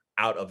bag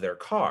out of their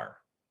car,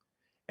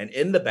 and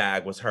in the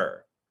bag was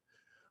her.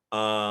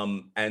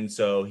 And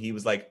so he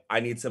was like, I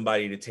need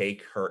somebody to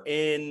take her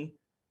in.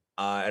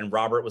 And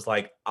Robert was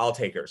like, I'll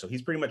take her. So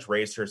he's pretty much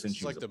raised her since It's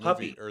she was like a the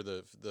puppy. movie or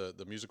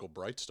the musical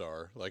Bright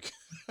Star, like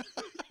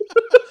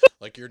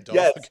like your dog.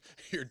 Yes.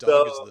 Your dog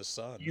So is the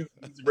sun. he's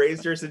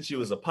raised her since she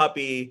was a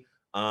puppy.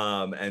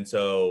 And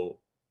so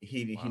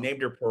he Wow.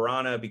 named her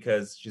Piranha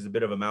because she's a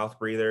bit of a mouth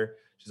breather.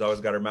 She's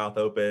always got her mouth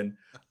open.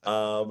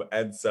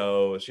 And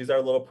so she's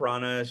our little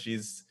Piranha.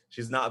 She's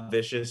not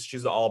vicious.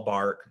 She's all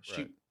bark.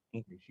 Right.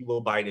 She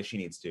will bite if she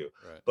needs to,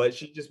 Right. but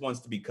she just wants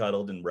to be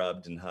cuddled and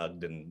rubbed and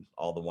hugged and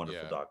all the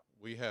wonderful Yeah. dog.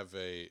 We have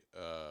a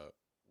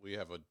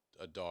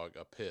dog,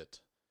 a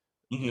pit,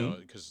 Mhm.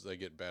 because they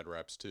get bad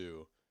raps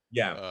too.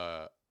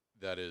 Yeah.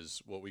 That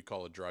is what we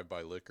call a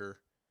drive-by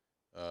licker.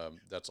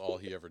 That's all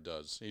he ever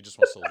does. He just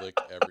wants to lick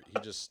he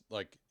just,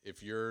 like,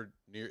 if you're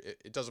near,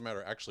 it doesn't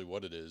matter actually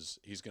what it is,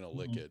 he's gonna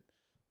lick Mhm. it.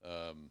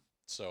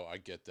 So I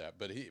get that,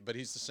 but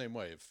he's the same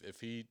way. If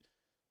he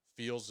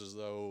feels as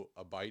though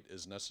a bite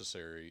is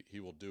necessary, he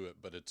will do it,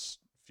 but it's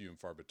few and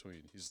far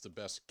between. He's the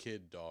best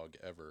kid dog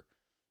ever.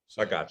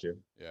 I So got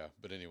you. yeah,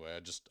 but anyway,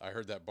 I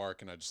heard that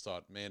bark and I just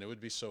thought, man, it would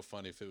be so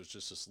funny if it was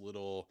just this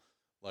little,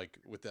 like,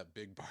 with that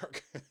big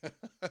bark.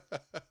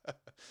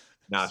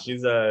 Nah,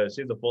 she's a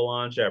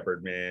full-on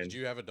shepherd, man. Did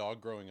you have a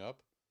dog growing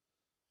up?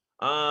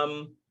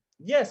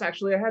 Yes,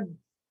 actually, I had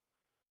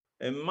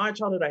in my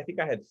childhood. I think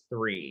I had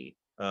three.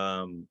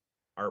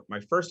 My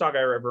first dog I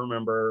ever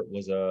remember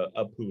was a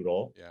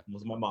poodle. Yeah. It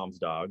was my mom's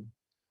dog.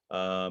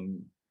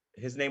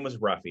 His name was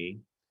Ruffy,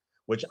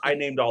 which I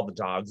named all the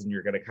dogs, and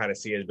you're gonna kind of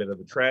see a bit of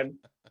the trend.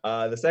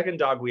 The second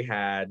dog we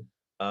had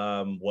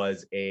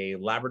was a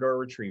Labrador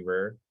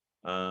Retriever,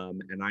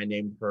 and I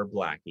named her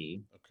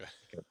Blackie. Okay.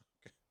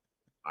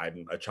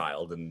 I'm a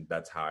child, and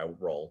that's how I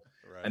roll.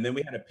 Right. And then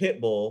we had a pit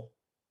bull,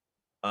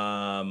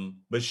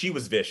 but she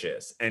was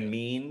vicious and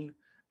mean,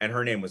 and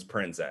her name was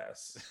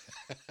Princess.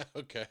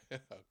 Okay.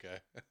 Okay.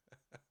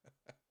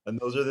 And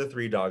those are the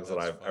three dogs that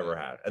That's I've funny. ever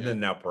had. And Yeah, then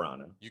now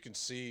Piranha. you can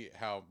see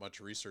how much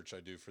research I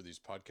do for these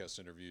podcast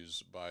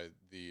interviews by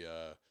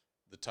the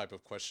type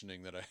of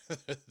questioning that I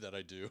that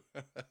I do.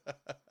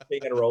 You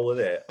gotta roll with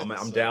it. I'm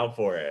So down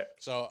for it.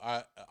 so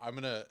I'm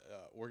gonna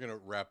we're gonna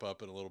wrap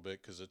up in a little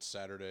bit because it's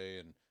Saturday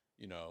and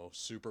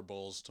Super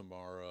Bowl's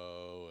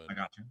tomorrow I and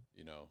got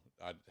you.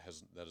 that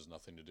has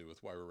nothing to do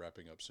with why we're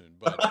wrapping up soon.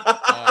 But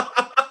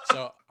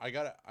so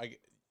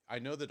I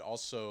know that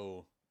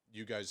also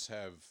you guys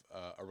have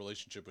a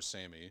relationship with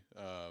Sammy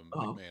Oh,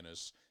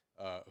 McManus,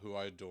 who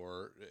I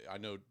adore. I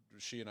know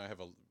she and I have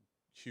a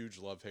huge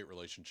love hate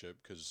relationship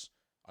because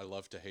I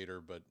love to hate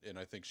her, and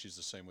I think she's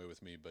the same way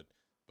with me.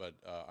 But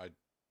I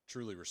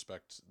truly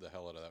respect the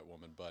hell out of that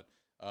woman. But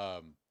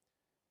um,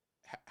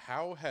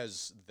 how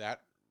has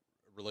that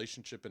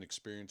relationship and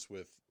experience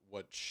with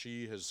what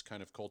she has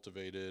kind of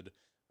cultivated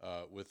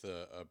with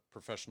a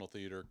professional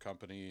theater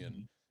company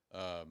and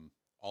mhm.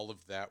 all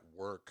of that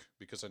work?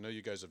 Because I know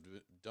you guys have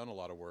done a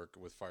lot of work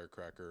with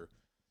Firecracker.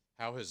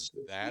 How has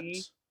So that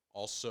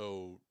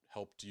also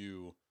helped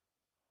you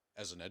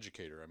as an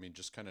educator? I mean,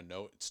 just kind of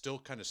still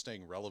kind of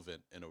staying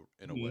relevant in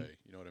a mhm. way.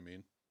 You know what I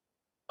mean?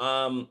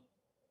 Um,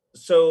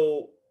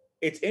 so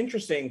it's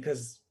interesting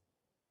because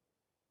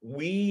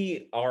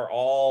we are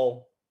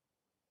all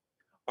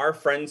our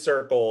friend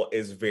circle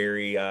is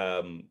very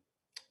how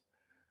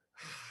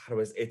do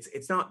I,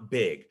 it's not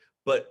big,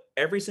 but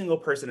every single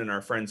person in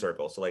our friend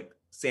circle, so like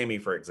Sammy,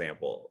 for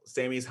example,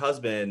 Sammy's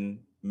husband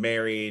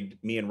married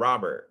me and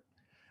Robert.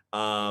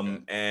 Okay.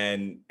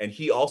 And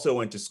he also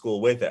went to school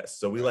with us.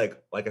 So we Right.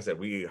 like I said,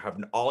 we have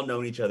all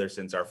known each other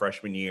since our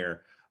freshman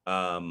year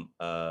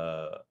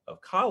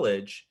of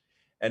college.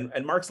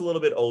 And Mark's a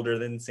little bit older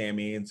than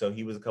Sammy, and so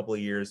he was a couple of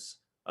years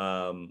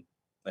um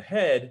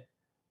ahead.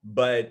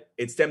 But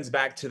it stems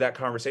back to that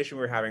conversation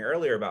we were having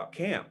earlier about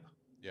camp.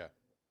 Yeah.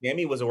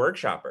 Sammy was a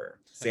workshopper.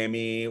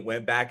 Sammy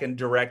went back and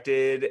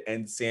directed,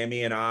 and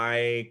Sammy and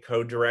I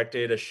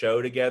co-directed a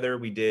show together.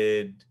 We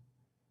did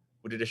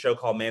a show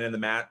called Men in the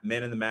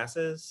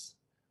Masses.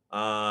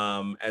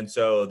 And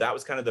so that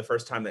was kind of the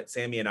first time that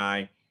Sammy and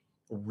I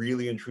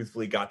really and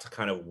truthfully got to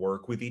kind of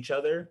work with each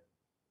other.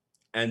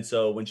 And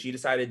so when she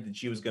decided that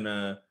she was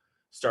gonna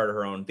start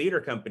her own theater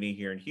company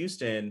here in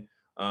Houston,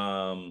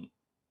 um,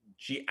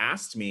 she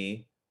asked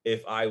me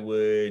if I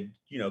would,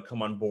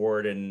 come on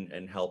board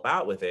and help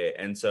out with it.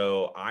 And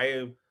so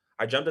I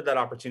jumped at that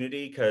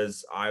opportunity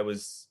because I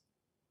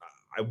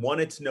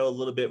wanted to know a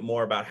little bit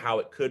more about how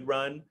it could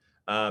run.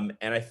 And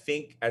I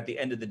think at the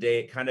end of the day,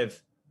 it kind of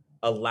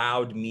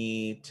allowed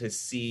me to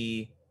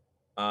see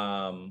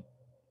um,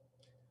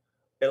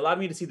 it allowed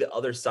me to see the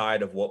other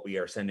side of what we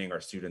are sending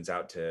our students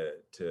out to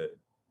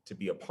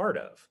be a part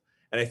of.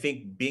 And I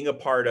think being a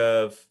part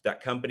of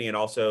that company and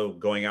also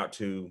going out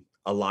to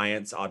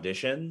alliance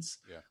auditions,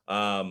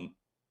 Yeah.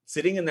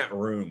 sitting in that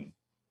room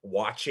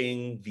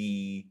watching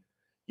the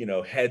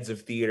heads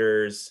of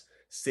theaters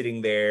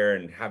sitting there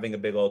and having a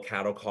big old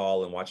cattle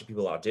call and watching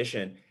people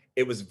audition,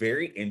 it was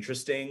very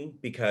interesting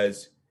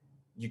because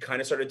you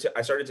kind of started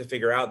to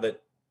figure out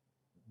that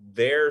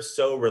they're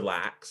so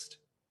relaxed,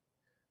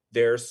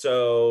 they're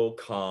so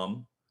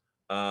calm.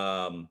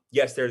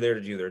 Yes, they're there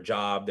to do their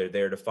job. They're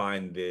there to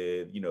find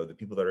the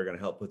people that are going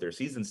to help put their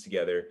seasons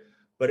together.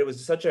 But it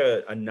was such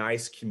a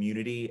nice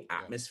community Yeah.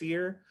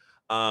 atmosphere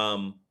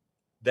um,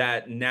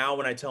 that now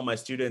when I tell my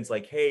students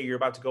like, "Hey, you're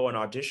about to go on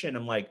audition,"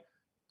 I'm like,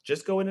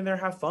 just go in there,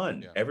 have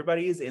fun. Yeah.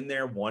 Everybody is in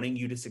there wanting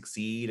you to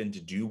succeed and to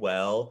do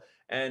well.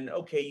 And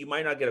okay, you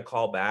might not get a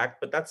call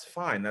back, but that's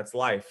fine. That's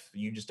life.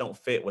 You just don't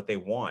fit what they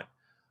want.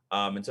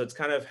 And so it's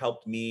kind of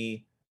helped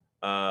me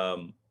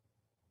um,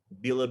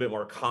 be a little bit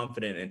more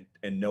confident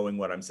in knowing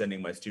what I'm sending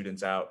my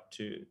students out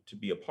to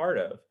be a part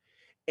of.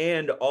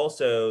 And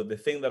also the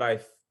thing that I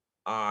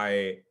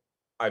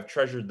I've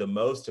treasured the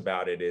most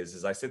about it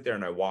is I sit there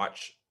and I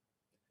watch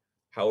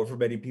however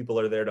many people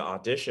are there to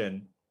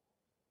audition,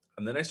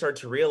 and then I start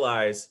to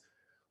realize,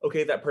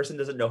 okay, that person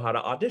doesn't know how to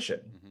audition,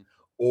 Hmm.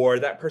 or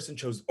that person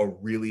chose a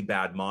really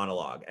bad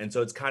monologue. And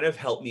so it's kind of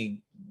helped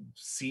me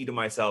see to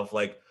myself,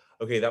 like,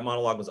 okay, that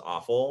monologue was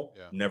awful.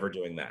 Yeah. Never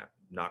doing that.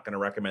 Not going to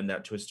recommend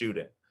that to a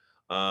student.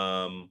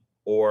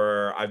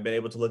 Or I've been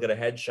able to look at a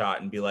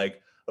headshot and be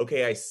like,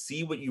 okay, I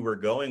see what you were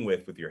going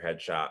with your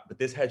headshot, but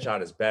this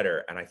headshot is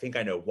better. And I think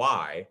I know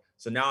why.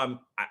 So now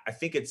I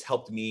think it's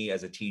helped me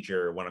as a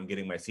teacher when I'm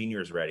getting my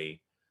seniors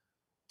ready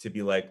to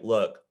be like,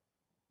 look,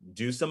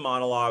 do some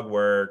monologue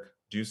work,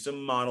 do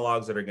some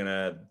monologues that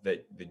are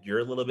that you're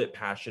a little bit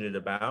passionate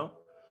about,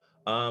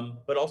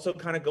 but also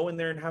kind of go in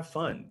there and have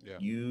fun. Yeah.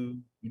 You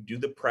do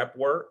the prep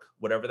work,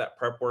 whatever that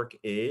prep work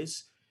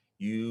is.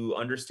 You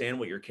understand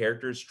what your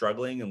character is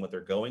struggling and what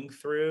they're going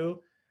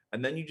through,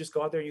 and then you just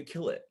go out there and you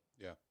kill it.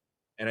 Yeah.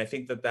 And I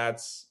think that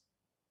that's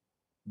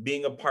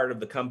being a part of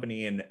the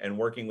company and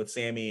working with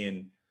Sammy,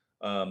 and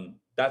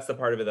that's the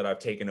part of it that I've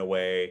taken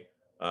away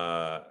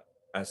uh,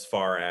 as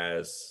far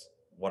as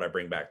what I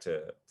bring back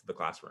to the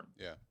classroom.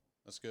 Yeah.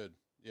 That's good.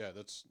 Yeah.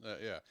 That's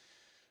yeah.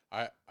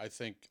 I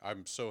think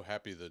I'm so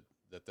happy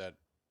that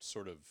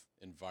sort of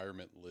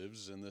environment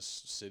lives in this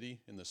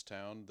city, in this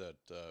town.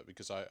 That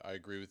because I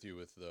agree with you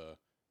with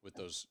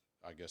those,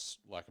 I guess,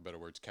 lack of better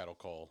words, cattle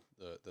call.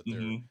 That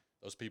they're Hmm.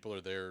 those people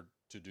are there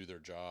to do their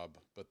job,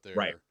 but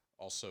Right. they're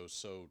also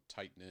so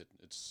tight knit.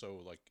 It's so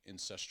like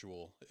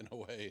incestual in a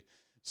way.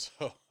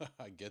 So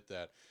I get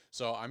that.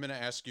 So I'm going to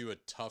ask you a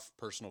tough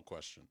personal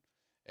question,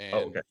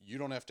 Oh, and okay. you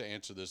don't have to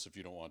answer this if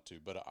you don't want to.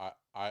 But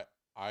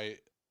I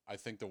I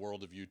think the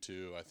world of you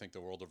two. I think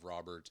the world of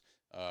Robert.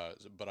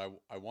 But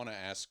I want to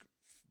ask,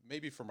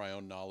 maybe for my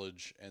own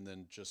knowledge, and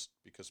then just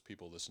because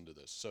people listen to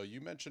this. So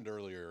you mentioned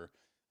earlier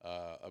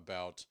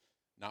about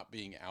not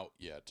being out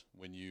yet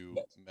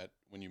Yes.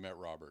 when you met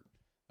Robert,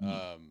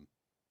 Mhm. um,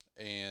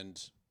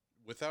 and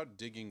without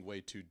digging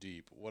way too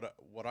deep,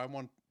 what I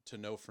want to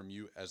know from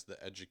you as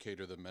the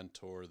educator, the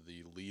mentor,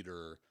 the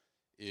leader,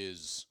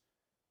 is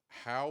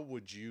how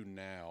would you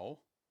now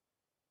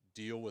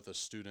deal with a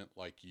student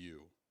like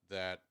you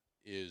that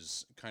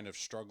is kind of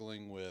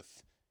struggling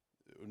with,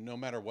 no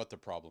matter what the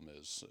problem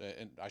is,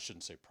 and I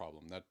shouldn't say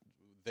problem, that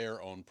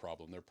their own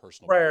problem, their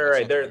personal Right, problem. right,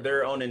 That's right. not the Their right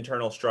their word, own but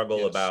internal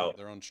struggle yes,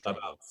 their own about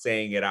struggle.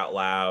 saying it out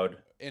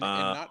loud. And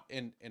Uh, not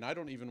and I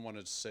don't even want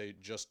to say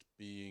just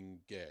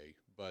being gay,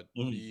 but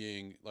mhm,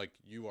 being like,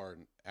 you are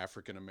an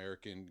African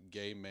American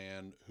gay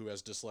man who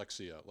has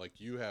dyslexia. Like,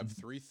 you have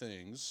mhm. three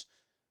things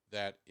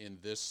that in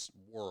this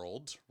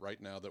world right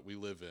now that we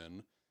live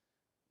in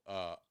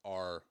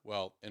are,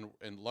 well,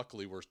 and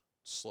luckily we're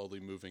slowly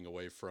moving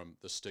away from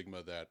the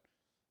stigma that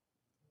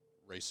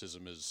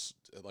racism is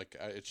like,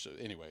 it's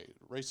anyway,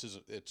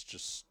 racism, it's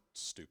just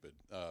stupid.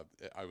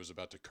 I was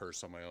about to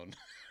curse on my own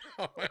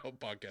on my own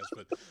podcast,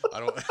 but I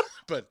don't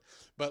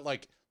but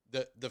like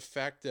the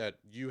fact that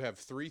you have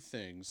three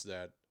things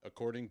that,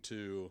 according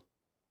to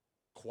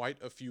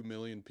quite a few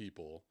million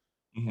people,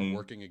 are Mhm.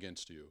 working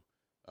against you,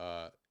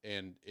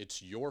 and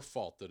it's your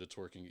fault that it's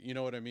working, you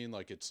know what I mean?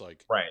 Like, it's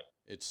like, Right.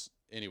 it's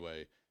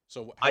anyway.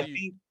 So I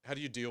think how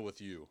do you deal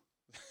with you?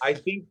 I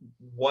think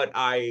what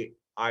I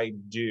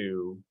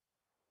do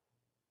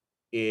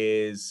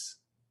is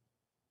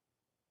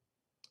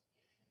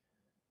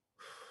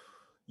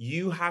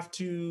you have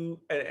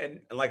to,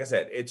 and like I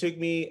said, it took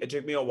me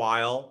a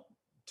while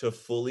to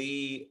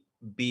fully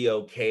be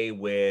okay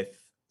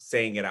with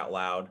saying it out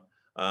loud.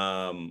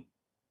 Um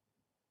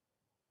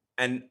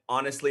and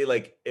honestly,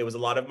 like, it was a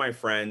lot of my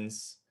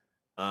friends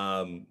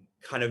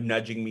kind of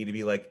nudging me to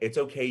be like, it's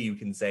okay, you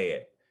can say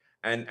it.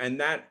 And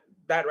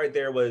that right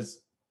there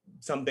was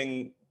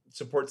something,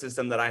 support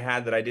system that I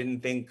had that I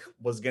didn't think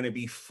was going to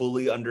be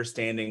fully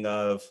understanding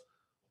of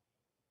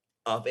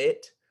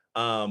it.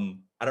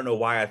 I don't know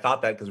why I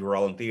thought that, because we were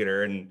all in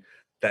theater and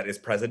that is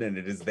present and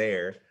it is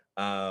there.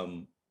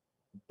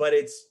 But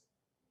it's,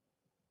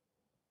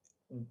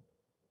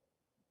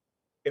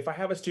 if I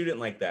have a student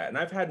like that, and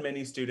I've had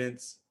many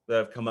students that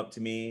have come up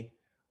to me,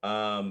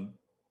 um,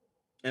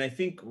 and I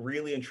think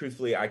really and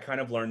truthfully, I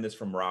kind of learned this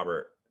from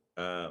Robert,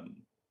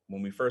 um,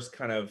 when we first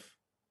kind of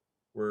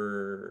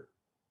were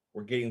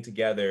were getting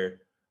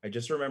together. I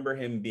just remember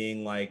him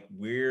being like,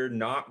 "We're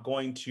not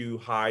going to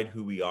hide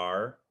who we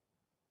are.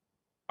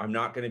 I'm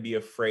not going to be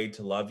afraid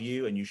to love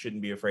you, and you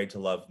shouldn't be afraid to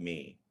love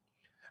me."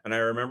 And I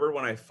remember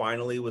when I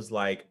finally was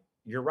like,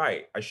 "You're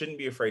right. I shouldn't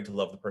be afraid to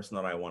love the person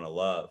that I want to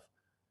love."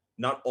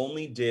 Not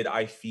only did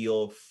I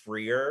feel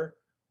freer,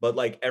 but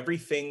like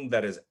everything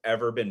that has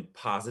ever been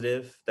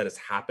positive that has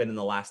happened in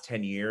the last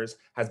 10 years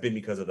has been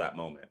because of that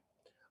moment.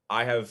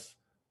 I have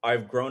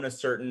I've grown a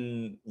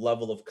certain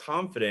level of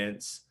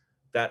confidence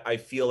that I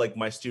feel like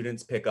my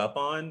students pick up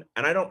on,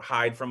 and I don't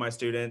hide from my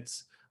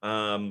students.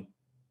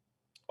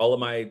 All of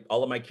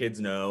my kids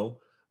know,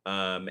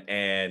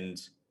 and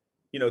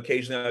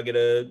occasionally I'll get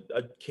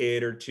a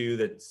kid or two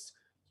that's,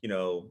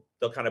 they'll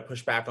kind of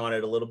push back on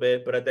it a little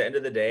bit, but at the end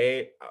of the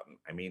day,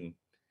 I mean,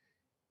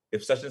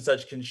 if such and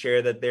such can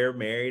share that they're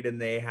married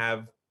and they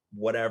have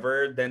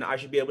whatever, then I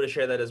should be able to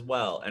share that as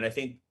well. And I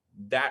think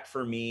that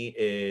for me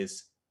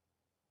is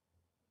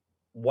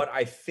what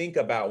I think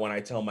about when I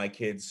tell my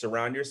kids: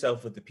 surround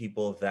yourself with the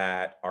people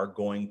that are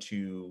going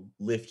to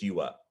lift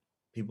you up,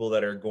 people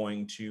that are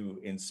going to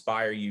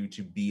inspire you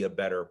to be a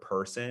better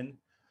person.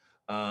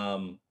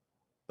 Um,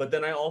 but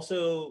then I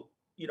also,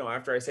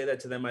 after I say that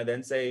to them, I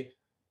then say,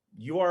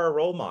 you are a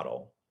role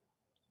model.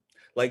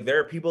 Like, there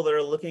are people that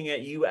are looking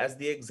at you as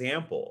the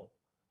example.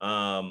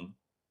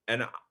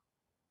 And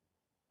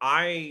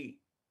I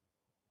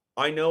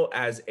I know,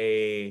 as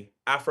a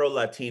Afro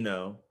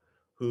Latino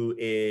who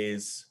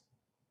is,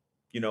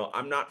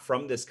 I'm not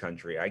from this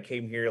country. I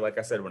came here, like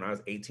I said, when I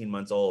was 18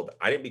 months old.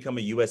 I didn't become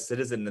a US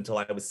citizen until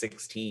I was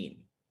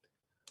 16.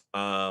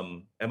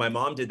 And my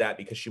mom did that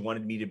because she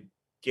wanted me to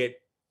get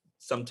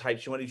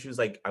she was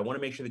like, I want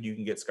to make sure that you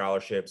can get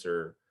scholarships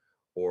or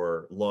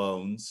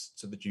loans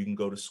so that you can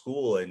go to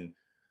school. And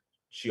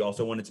she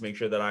also wanted to make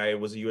sure that I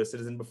was a US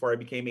citizen before I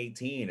became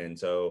 18. And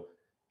so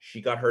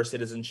she got her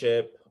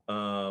citizenship,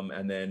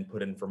 and then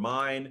put in for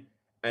mine.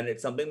 And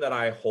it's something that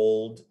I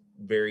hold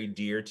very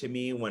dear to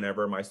me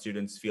whenever my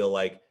students feel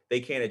like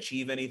they can't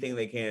achieve anything,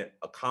 they can't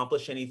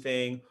accomplish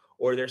anything,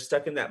 or they're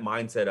stuck in that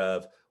mindset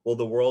of, well,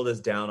 the world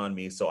is down on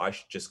me, so I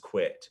should just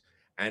quit.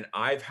 And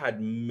I've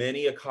had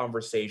many a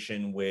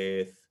conversation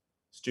with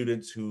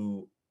students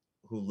who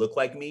look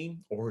like me,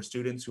 or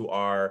students who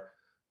are,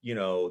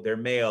 they're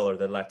male or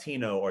they're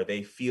Latino, or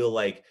they feel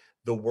like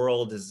the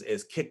world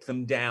is kicked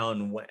them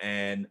down.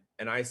 And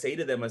I say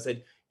to them, I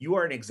said, you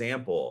are an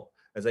example.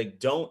 I was like,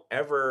 don't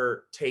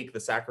ever take the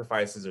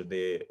sacrifices or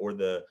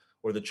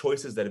the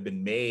choices that have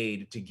been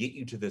made to get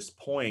you to this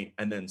point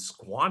and then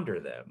squander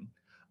them.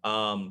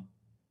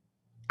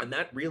 And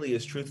that really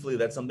is, truthfully,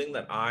 that's something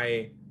that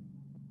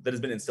has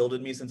been instilled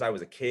in me since I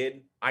was a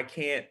kid. I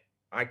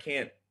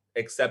can't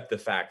accept the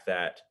fact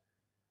that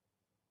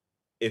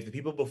if the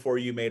people before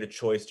you made a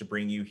choice to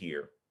bring you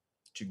here,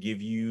 to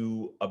give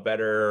you a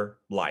better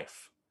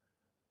life,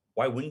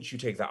 why wouldn't you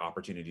take that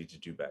opportunity to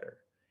do better?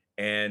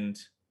 And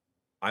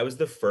I was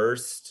the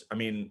first. I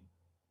mean,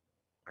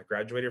 I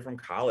graduated from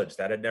college.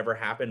 That had never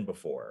happened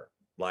before.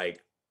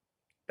 Like,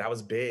 that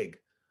was big.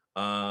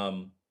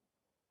 And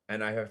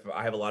I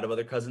have a lot of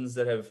other cousins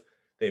that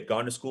they've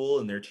gone to school,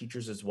 and they're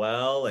teachers as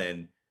well.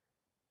 And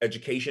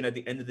education at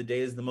the end of the day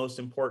is the most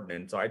important.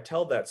 And so I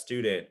tell that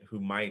student who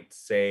might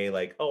say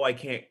like, oh, I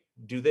can't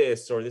do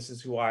this, or this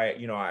is who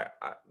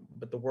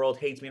but the world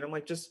hates me. And I'm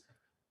like, just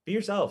be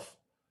yourself,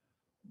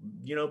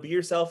 be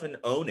yourself and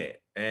own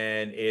it.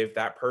 And if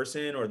that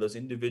person or those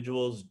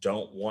individuals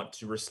don't want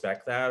to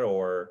respect that,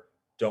 or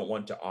don't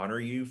want to honor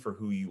you for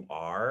who you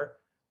are,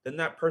 then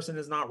that person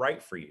is not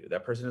right for you.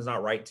 That person is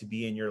not right to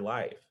be in your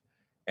life.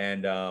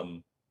 And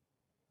I'm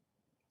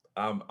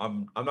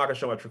not gonna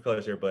show my true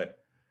colors here, but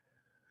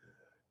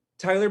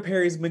Tyler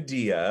Perry's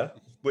Medea,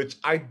 which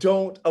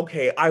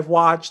I've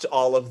watched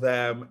all of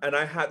them, and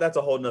that's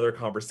a whole nother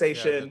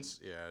conversation.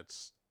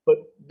 But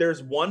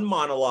there's one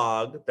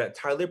monologue that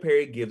Tyler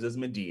Perry gives as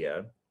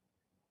Medea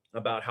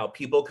about how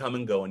people come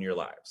and go in your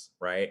lives,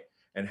 right?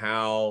 And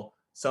how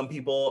some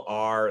people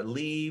are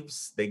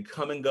leaves, they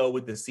come and go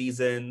with the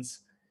seasons.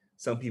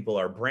 Some people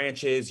are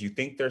branches. You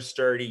think they're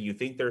sturdy, you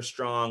think they're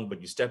strong,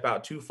 but you step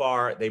out too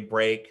far, they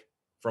break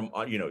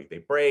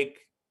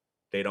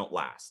they don't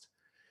last.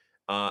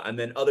 And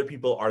then other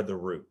people are the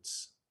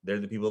roots. They're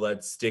the people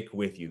that stick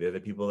with you. They're the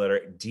people that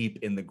are deep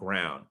in the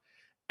ground.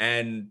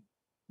 And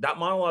that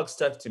monologue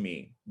stuck to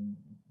me.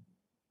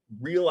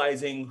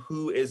 Realizing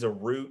who is a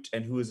root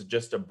and who is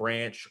just a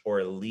branch or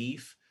a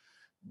leaf,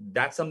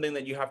 that's something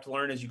that you have to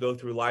learn as you go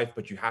through life.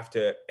 But you have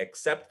to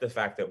accept the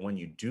fact that when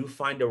you do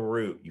find a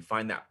root, you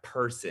find that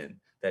person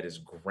that is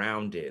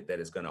grounded,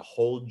 that is going to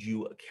hold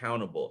you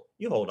accountable,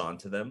 you hold on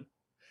to them.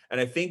 And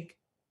I think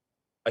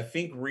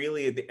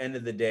really at the end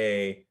of the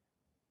day,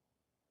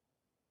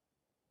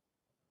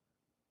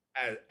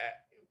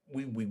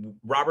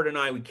 Robert and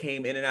I, we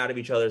came in and out of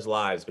each other's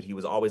lives, but he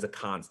was always a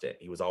constant.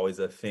 He was always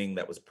a thing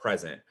that was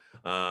present.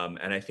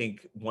 And I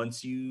think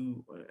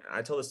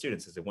I tell the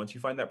students, I said, once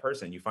you find that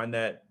person, you find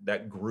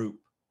that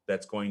group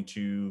that's going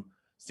to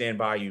stand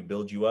by you,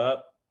 build you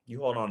up, you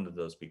hold on to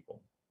those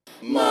people.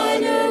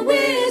 Minor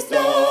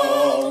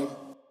wisdom.